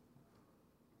parked.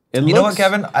 You know what,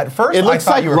 Kevin? At first, it looks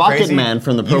I thought like you were Rocket crazy. Man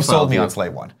from the profile. You sold me view. on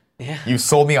Slave 1. Yeah. You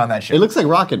sold me on that shit. It looks like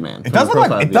Rocket Man. It does look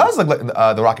like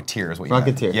the Rocketeer is what you meant.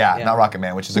 Rocketeer. Yeah, not Rocket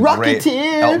Man, which is a great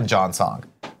Elton John song.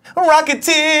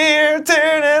 Rocketeer,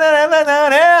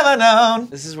 never known.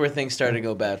 This is where things started to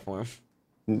go bad for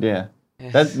him. Yeah.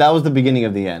 That was the beginning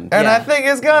of the end. And I think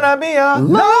it's gonna be a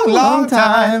long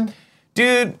time.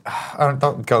 Dude,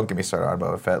 don't get me started on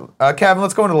Boba Fett. Kevin,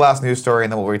 let's go into the last news story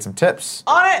and then we'll read some tips.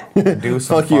 On it! Do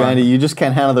some Fuck you, Andy. You just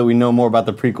can't handle that we know more about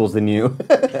the prequels than you.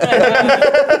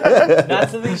 Not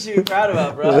something you should be proud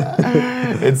about, bro.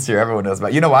 It's true. Everyone knows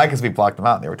about it. You know why? Because we blocked them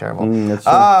out and they were terrible. That's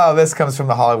true. Oh, this comes from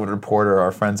The Hollywood Reporter,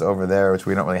 our friends over there, which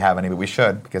we don't really have any, but we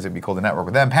should because it'd be cool to network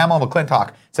with them. Pamela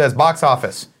McClintock says, box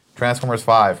office, Transformers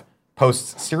 5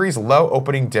 posts series low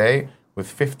opening day with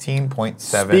 15.7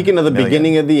 Speaking of the million.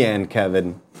 beginning of the end,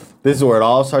 Kevin, this is where it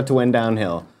all started to went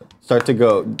downhill.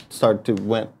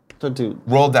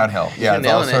 Rolled downhill. Yeah, it's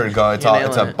all started to go. It's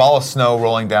a ball of snow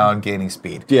rolling down, gaining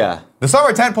speed. Yeah. The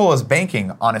summer tentpole is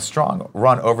banking on a strong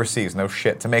run overseas, no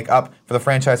shit, to make up for the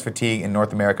franchise fatigue in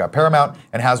North America. Paramount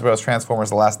and Hasbro's Transformers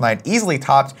The Last Night easily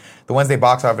topped the Wednesday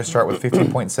box office chart with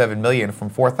 15.7 million from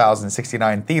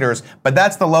 4,069 theaters, but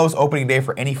that's the lowest opening day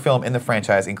for any film in the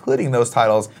franchise, including those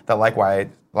titles that likewise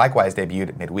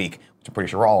debuted midweek, which I'm pretty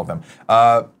sure are all of them.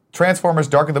 Transformers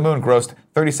Dark of the Moon grossed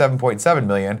 37.7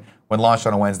 million when launched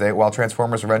on a Wednesday, while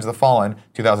Transformers Revenge of the Fallen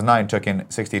 2009 took in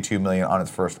 62 million on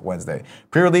its first Wednesday.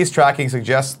 Pre-release tracking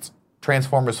suggests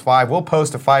Transformers 5 will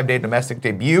post a 5-day domestic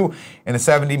debut in the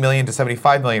 70 million to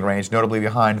 75 million range, notably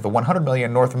behind the 100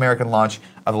 million North American launch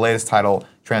of the latest title,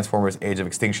 Transformers Age of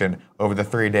Extinction, over the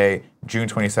 3-day June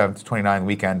 27th to 29th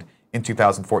weekend in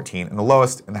 2014, and the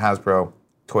lowest in the Hasbro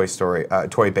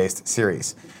toy-based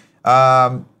series.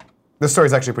 This story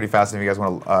is actually pretty fascinating if you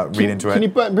guys want to read into it. Can you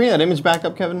bring that image back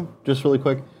up, Kevin? Just really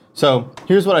quick. So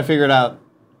here's what I figured out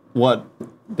what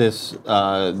this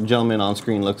gentleman on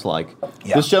screen looks like.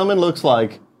 Yeah. This gentleman looks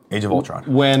like Age of Ultron.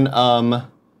 When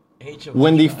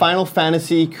the Final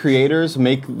Fantasy creators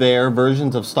make their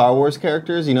versions of Star Wars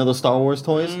characters, you know the Star Wars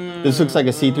toys? This looks like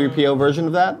a C-3PO version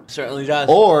of that. Certainly does.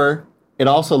 Or it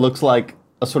also looks like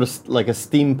a sort of like a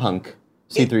steampunk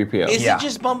C-3PO. Is it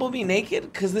just Bumblebee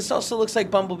naked? Because this also looks like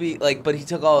Bumblebee, but he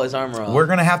took all his armor off. We're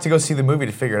going to have to go see the movie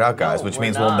to figure it out, guys, which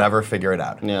means we'll never figure it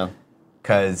out. Yeah.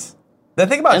 Because the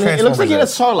thing about Transformers it looks like he had a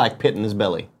Sarlacc pit in his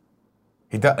belly.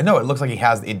 No, it looks like he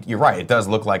has, you're right, it does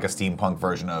look like a steampunk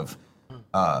version of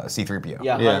C-3PO.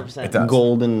 Yeah, 100%. It does.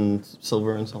 Gold and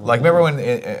silver and something. Like remember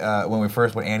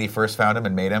when Andy first found him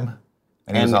and made him?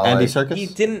 And he was all Andy like, Serkis? He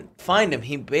didn't find him.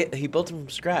 He built him from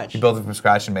scratch. He built it from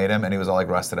scratch and made him, and he was all like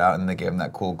rusted out, and they gave him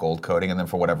that cool gold coating, and then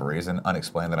for whatever reason,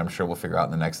 unexplained that I'm sure we'll figure out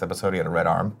in the next episode, he had a red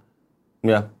arm.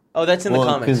 Yeah. Oh, that's in the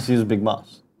comics. Because he was a big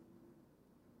boss.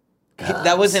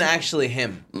 That wasn't actually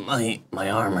him. My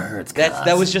arm hurts.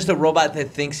 That was just a robot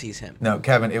that thinks he's him. No,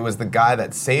 Kevin, it was the guy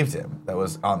that saved him that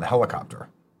was on the helicopter.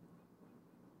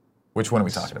 Which one are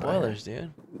we talking about? Spoilers,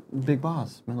 dude. Big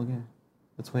boss, Metal Gear.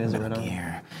 That's why he has a red arm.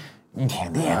 Gear.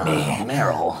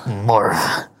 Meryl.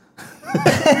 Morph.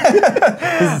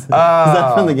 Is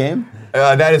that from the game?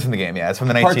 That is from the game, yeah. It's from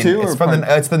the Part 2 It's or from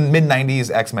part- it's the mid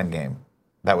 '90s X-Men game.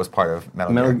 That was part of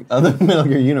Metal Gear. Other Metal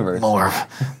Gear universe. Morph.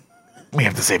 We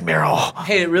have to save Meryl.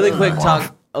 Hey, really quick,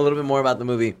 talk a little bit more about the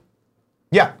movie.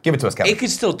 Yeah, give it to us, Kevin. It could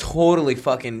still totally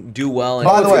fucking do well. And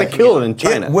By the way, It's gonna kill it in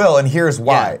China. It will, and here's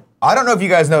why. Yeah. I don't know if you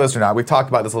guys know this or not. We've talked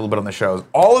about this a little bit on the shows.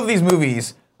 All of these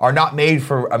movies are not made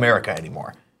for America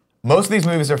anymore. Most of these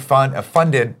movies are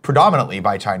funded predominantly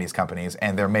by Chinese companies,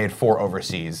 and they're made for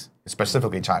overseas,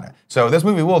 specifically China. So this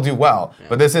movie will do well,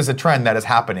 but this is a trend that is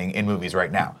happening in movies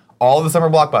right now. All of the summer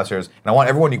blockbusters, and I want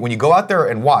everyone, when you go out there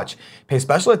and watch, pay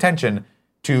special attention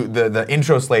to the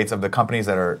intro slates of the companies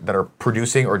that are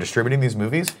producing or distributing these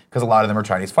movies, because a lot of them are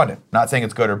Chinese funded. Not saying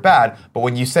it's good or bad, but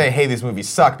when you say, hey, these movies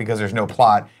suck because there's no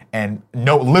plot and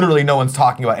literally no one's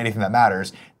talking about anything that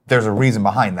matters, there's a reason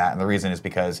behind that, and the reason is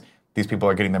because these people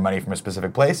are getting their money from a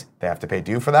specific place. They have to pay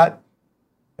due for that.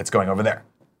 It's going over there.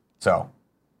 So,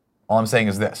 all I'm saying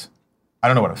is this. I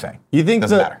don't know what I'm saying. You think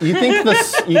Doesn't matter. you think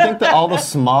that all the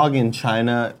smog in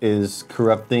China is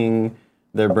corrupting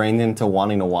their brain into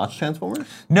wanting to watch Transformers?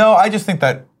 No, I just think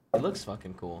that it looks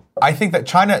fucking cool. I think that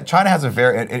China has a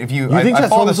very. If you think I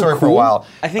followed the Transformers story are for a cool? while.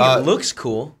 I think it looks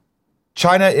cool.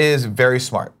 China is very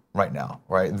smart right now,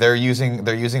 right? They're using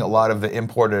a lot of the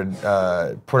imported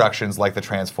productions like the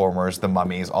Transformers, the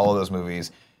Mummies, all of those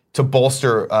movies to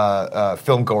bolster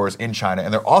film goers in China.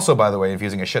 And they're also, by the way,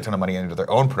 infusing a shit ton of money into their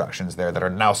own productions there that are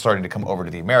now starting to come over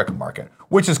to the American market,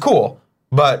 which is cool,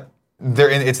 but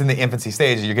it's in the infancy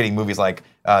stage. You're getting movies like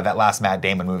that last Matt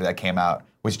Damon movie that came out,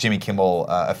 which Jimmy Kimmel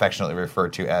affectionately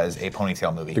referred to as a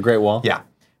ponytail movie. The Great Wall? Yeah.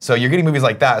 So you're getting movies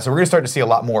like that. So we're going to start to see a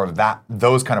lot more of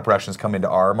those kind of productions come into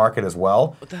our market as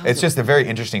well. It's just a very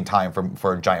interesting time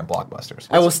for giant blockbusters.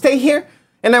 I will stay here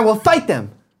and I will fight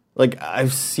them. Like,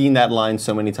 I've seen that line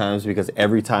so many times because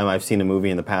every time I've seen a movie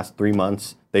in the past 3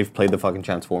 months, they've played the fucking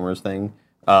Transformers thing.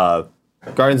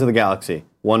 Guardians of the Galaxy,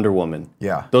 Wonder Woman.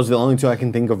 Yeah. Those are the only two I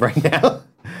can think of right now.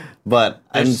 But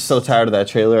I'm so tired of that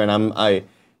trailer, and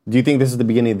do you think this is the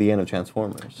beginning of the end of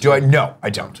Transformers? No, I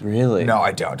don't. Really? No,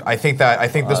 I don't. I think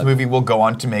this movie will go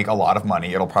on to make a lot of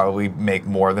money. It'll probably make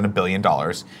more than $1 billion.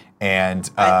 And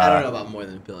I don't know about more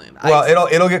than $1 billion. well,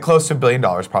 it'll get close to $1 billion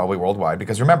probably worldwide,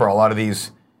 because remember, a lot of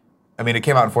these, I mean, it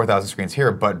came out in 4,000 screens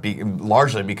here, but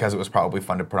largely because it was probably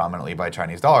funded predominantly by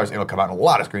Chinese dollars, it'll come out in a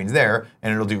lot of screens there,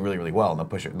 and it'll do really, really well, and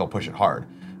they'll push it hard.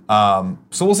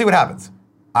 So we'll see what happens.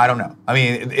 I don't know. I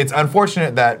mean, it's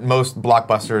unfortunate that most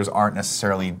blockbusters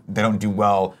they don't do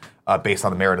well based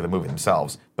on the merit of the movie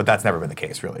themselves, but that's never been the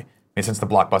case, really. I mean, since the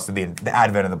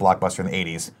advent of the blockbuster in the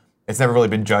 80s, it's never really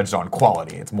been judged on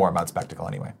quality. It's more about spectacle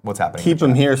anyway. What's happening? Keep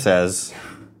Him Here says,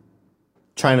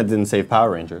 China didn't save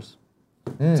Power Rangers.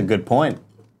 It's a good point.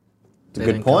 It's a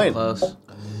good point.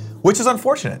 Which is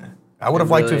unfortunate. I would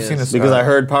have liked to have seen this. Because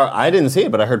I didn't see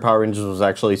it, but I heard Power Rangers was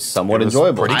actually somewhat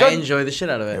enjoyable. pretty I good. enjoyed the shit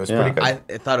out of it. It was pretty good.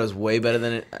 I thought it was way better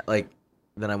than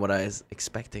what I was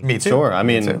expecting. Me too. Sure. I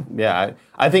Me mean, too. yeah.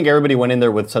 I think everybody went in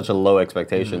there with such a low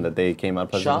expectation that they came out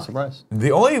pleasantly Shocked. surprised.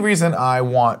 The only reason I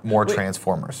want more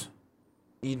Transformers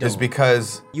You is don't.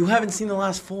 because You haven't seen the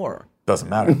last 4. doesn't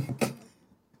matter.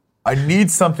 I need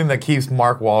something that keeps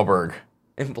Mark Wahlberg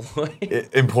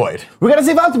employed. We gotta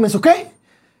save Optimus, okay?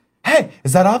 Hey,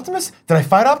 is that Optimus? Did I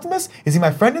fight Optimus? Is he my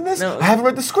friend in this? No. I haven't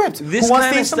read the script. This Who wants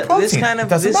kind to of eat some protein?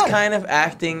 this kind of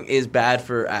acting is bad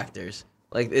for actors.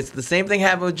 Like, it's the same thing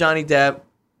happened with Johnny Depp.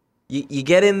 You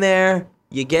get in there,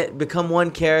 become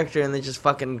one character, and then just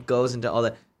fucking goes into all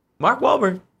that. Mark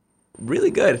Wahlberg,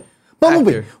 really good.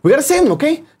 Bumblebee, actor. we gotta save him,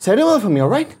 okay? Say hello for me, all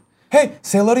right? Hey,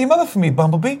 say hello to your mother for me,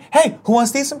 Bumblebee. Hey, who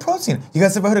wants to eat some protein? You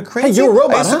guys ever heard of creatine? Hey, you're a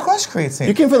robot, I used to huh? crush creatine.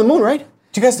 You came from the moon, right?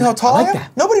 Do you guys know how tall I like am?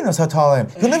 that. Nobody knows how tall I am.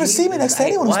 You'll never see me next to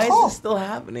anyone who's Why tall. is this still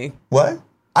happening? What?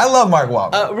 I love Mark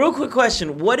Wahlberg. Real quick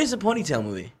question: what is a ponytail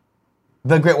movie?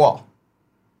 The Great Wall.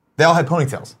 They all had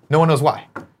ponytails. No one knows why.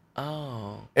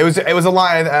 Oh, It was a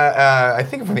line, I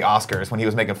think from the Oscars, when he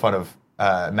was making fun of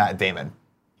Matt Damon.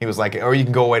 He was like, or you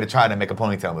can go away to China and make a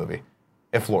ponytail movie.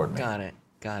 It floored me. got it.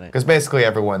 Because basically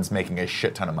everyone's making a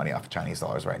shit ton of money off of Chinese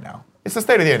dollars right now. It's the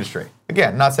state of the industry.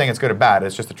 Again, not saying it's good or bad,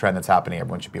 it's just a trend that's happening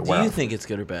everyone should be Do aware you of. think it's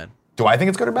good or bad? Do I think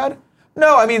it's good or bad?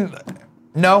 No, I mean,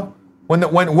 no. When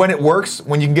it works,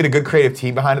 when you can get a good creative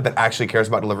team behind it that actually cares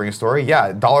about delivering a story,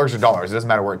 yeah, dollars are dollars. It doesn't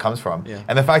matter where it comes from. Yeah.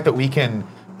 And the fact that we can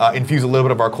infuse a little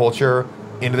bit of our culture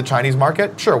into the Chinese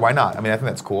market, sure, why not? I mean, I think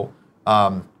that's cool.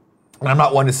 And I'm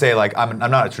not one to say, like, I'm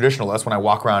not a traditionalist. When I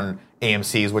walk around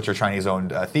AMC's, which are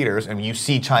Chinese-owned theaters, and you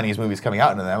see Chinese movies coming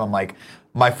out into them, I'm like,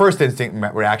 my first instinct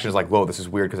reaction is like, whoa, this is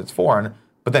weird because it's foreign.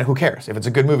 But then who cares? If it's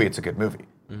a good movie, it's a good movie.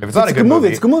 If it's not a good movie,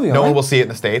 it's a good movie. No all one right? will see it in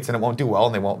the States, and it won't do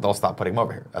well, and they'll stop putting them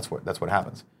over here. That's what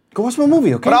happens. Go watch my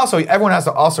movie, okay? But also, everyone has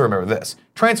to also remember this: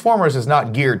 Transformers is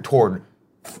not geared toward,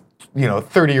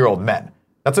 30-year-old men.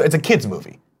 It's a kids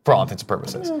movie for all intents and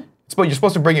purposes. You're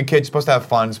supposed to bring your kids. You're supposed to have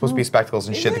fun. It's supposed to be spectacles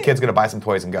and shit. The kid's gonna buy some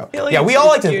toys and go. like we all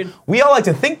like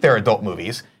to think they're adult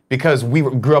movies because we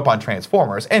grew up on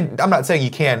Transformers. And I'm not saying you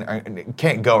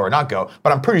can't go or not go,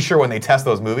 but I'm pretty sure when they test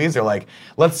those movies, they're like,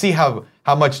 let's see how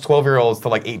much 12-year-olds to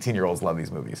like 18-year-olds love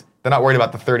these movies. They're not worried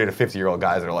about the 30 to 50-year-old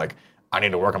guys that are like, I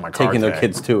need to work on my car Taking their today.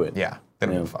 kids to it. Yeah, they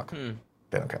don't give a fuck.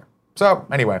 They don't care. So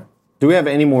anyway. Do we have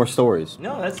any more stories?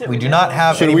 No, that's it. We do not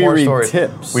have Should any we more read stories.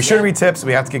 tips? We should read tips.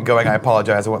 We have to get going. I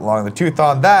apologize. I went long in the tooth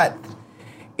on that.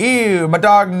 Ew, my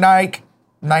dog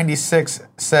Nike96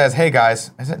 says, hey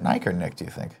guys. Is it Nike or Nick, do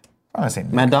you think? I'm going to say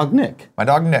Nick. Mad Dog Nick. My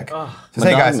dog Nick. Says, My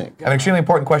hey dog guys, Nick. I have an extremely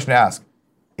important question to ask.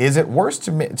 Is it worse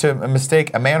to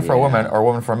mistake a man for a woman or a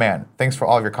woman for a man? Thanks for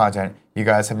all of your content. You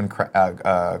guys have been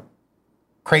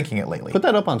cranking it lately. Put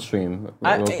that up on stream.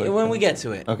 real quick. When we get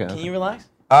to it. Okay, Can okay. you relax?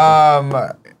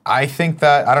 I think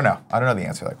that, I don't know. I don't know the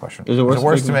answer to that question. Is it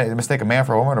worse to to mistake a man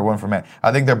for a woman or a woman for a man?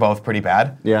 I think they're both pretty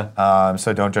bad. Yeah.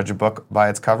 So don't judge a book by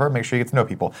its cover. Make sure you get to know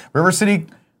people. River City,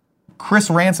 Chris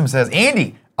Ransom says,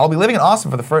 Andy, I'll be living in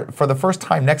Austin for the first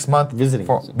time next month.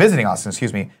 Visiting Austin,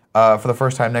 excuse me. For the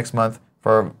first time next month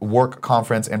for a work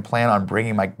conference and plan on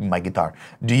bringing my guitar.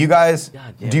 Do you guys,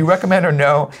 do you recommend or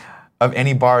know of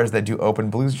any bars that do open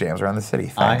blues jams around the city?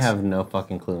 Thanks. I have no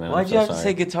fucking clue, man. Why'd you have to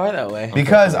say guitar that way?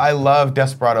 Because I love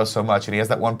Desperado so much, and he has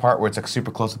that one part where it's like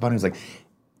super close up on him. He's like,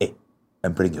 hey,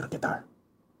 I'm bringing your guitar.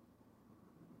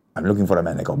 I'm looking for a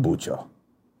man called Bucho.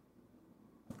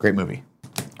 Great movie.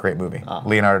 Great movie.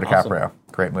 Leonardo DiCaprio. Awesome.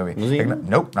 Great movie. Was he in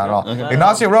Nope, not at all. Okay.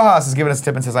 Ignacio Rojas has given us a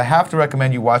tip and says, I have to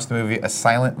recommend you watch the movie A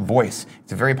Silent Voice.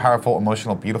 It's a very powerful,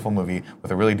 emotional, beautiful movie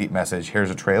with a really deep message. Here's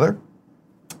a trailer.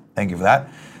 Thank you for that.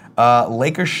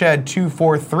 Lakers Shed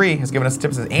 243 has given us a tip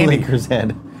and says, Andy. Lakers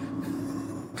head.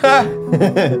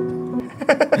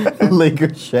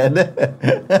 Lakers shed.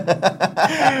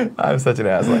 I'm such an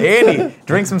asshole. Andy,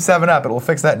 drink some 7-Up. It will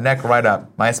fix that neck right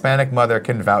up. My Hispanic mother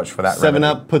can vouch for that.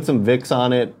 7-Up, put some Vicks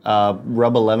on it,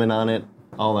 rub a lemon on it,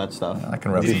 all that stuff. I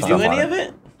can rub Did some you stuff do any on of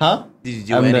it? Huh? Did you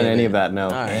do I haven't done any any of of that, no.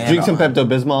 right. Drink some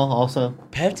Pepto-Bismol also.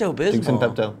 Pepto-Bismol. Drink some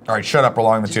Pepto. All right, shut up. We're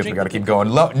long in the tooth. We drink got to the keep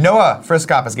going. Noah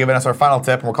Friskop has given us our final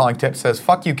tip, and we're calling tip. Says,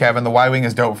 fuck you, Kevin. The Y-Wing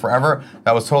is dope forever.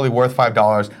 That was totally worth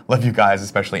 $5. Love you guys,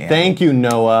 especially Andy. Thank you,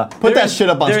 Noah. Put that shit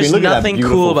up on screen. Look at that There's nothing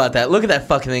beautiful. cool about that. Look at that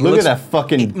fucking thing. Look Looks at that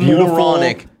fucking beautiful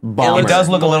moronic. bomber. It does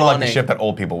look a little like the moronic. ship that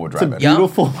old people would drive in. Yeah.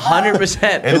 Beautiful.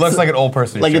 100%. It looks like an old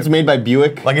person Like ship. it's made by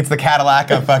Buick. Like it's the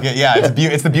Cadillac of fucking, yeah,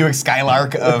 it's the Buick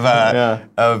Skylark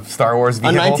of Star Wars A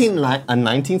vehicles.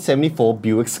 1974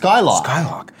 Buick Skylark.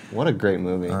 Skylark. What a great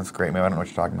movie. That's great, man. I don't know what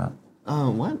you're talking about.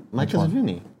 What? My cousin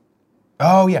Vinny.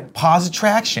 Oh, yeah. Pause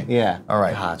Attraction. Yeah. All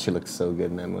right. God, she looks so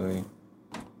good in that movie.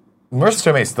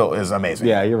 Marissa Tomei still is amazing.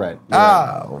 Yeah, you're right. You're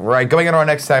right. Right. Going into our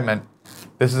next segment.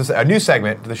 This is a new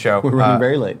segment to the show. We're running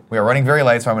very late. We are running very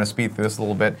late, so I'm going to speed through this a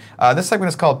little bit. This segment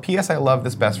is called P.S. I Love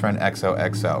This Best Friend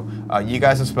XOXO. You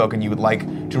guys have spoken. You would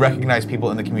like to recognize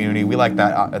people in the community. We like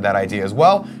that idea as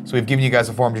well. So we've given you guys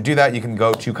a forum to do that. You can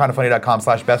go to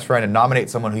kindafunny.com/bestfriend and nominate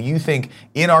someone who you think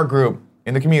in our group,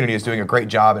 in the community, is doing a great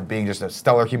job at being just a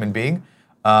stellar human being.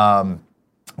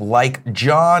 Like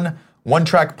John One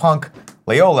Track Punk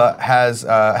Leola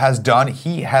has done.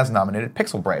 He has nominated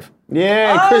Pixel Brave.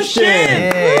 Yeah, Christian.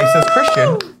 Yay. It says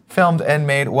Christian filmed and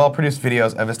made well-produced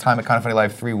videos of his time at Kinda Funny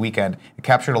Live 3 weekend. It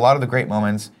captured a lot of the great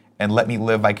moments and let me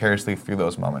live vicariously through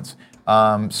those moments.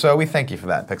 So we thank you for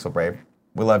that, Pixel Brave.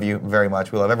 We love you very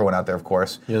much. We love everyone out there, of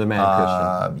course. You're the man,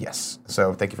 Christian. Yes.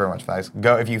 So thank you very much, guys.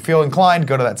 Go if you feel inclined.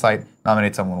 Go to that site.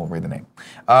 Nominate someone. We'll read the name.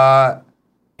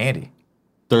 Andy.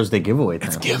 Thursday giveaway time.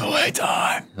 It's giveaway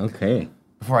time. Okay.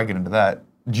 Before I get into that,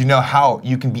 do you know how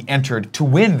you can be entered to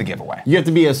win the giveaway? You have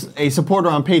to be a supporter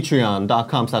on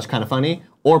patreon.com/kindafunny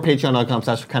or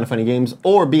patreon.com/kindafunnygames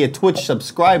or be a Twitch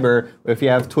subscriber. If you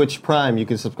have Twitch Prime, you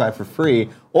can subscribe for free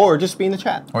or just be in the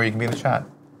chat. Or you can be in the chat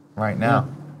right now.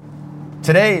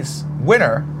 Today's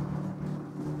winner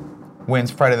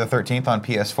wins Friday the 13th on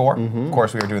PS4. Of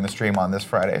course, we are doing the stream on this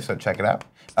Friday, so check it out.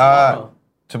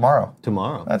 Tomorrow.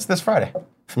 Tomorrow. That's this Friday.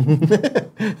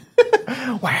 Where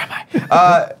am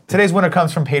I? Today's winner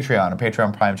comes from Patreon, a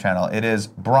Patreon Prime channel. It is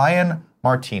Brian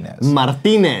Martinez.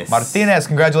 Martinez,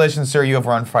 congratulations, sir. You have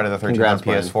run Friday the 13th on Congrats,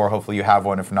 PS4. Hopefully you have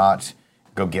one. If not,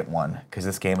 go get one, because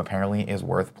this game apparently is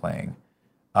worth playing.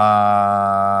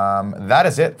 That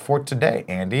is it for today,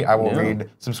 Andy. I will read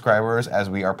subscribers as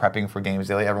we are prepping for Games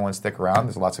Daily. Everyone stick around.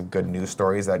 There's lots of good news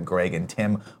stories that Greg and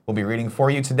Tim will be reading for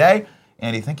you today.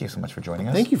 Andy, thank you so much for joining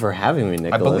us. Thank you for having me,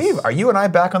 Nicholas. I believe, are you and I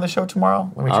back on the show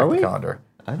tomorrow? Let me check the calendar.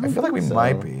 I feel like we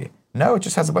might be. No, it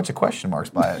just has a bunch of question marks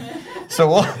by it. So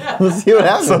we'll see what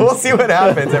happens. So we'll see what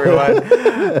happens, everyone.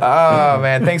 Oh,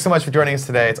 man. Thanks so much for joining us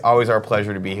today. It's always our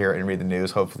pleasure to be here and read the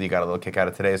news. Hopefully you got a little kick out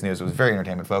of today's news. It was very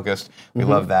entertainment focused. We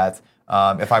love that.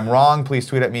 If I'm wrong, please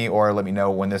tweet at me or let me know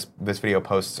when this video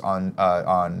posts on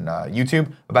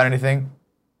YouTube about anything.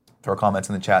 Throw comments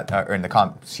in the chat, or in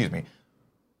the excuse me.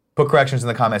 Put corrections in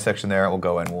the comment section there. We'll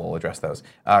go in. We'll address those.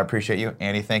 I appreciate you.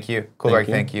 Andy, thank you. Cool,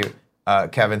 thank you.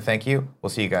 Kevin, thank you. We'll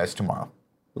see you guys tomorrow.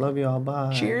 Love you all.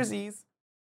 Bye. Cheersies.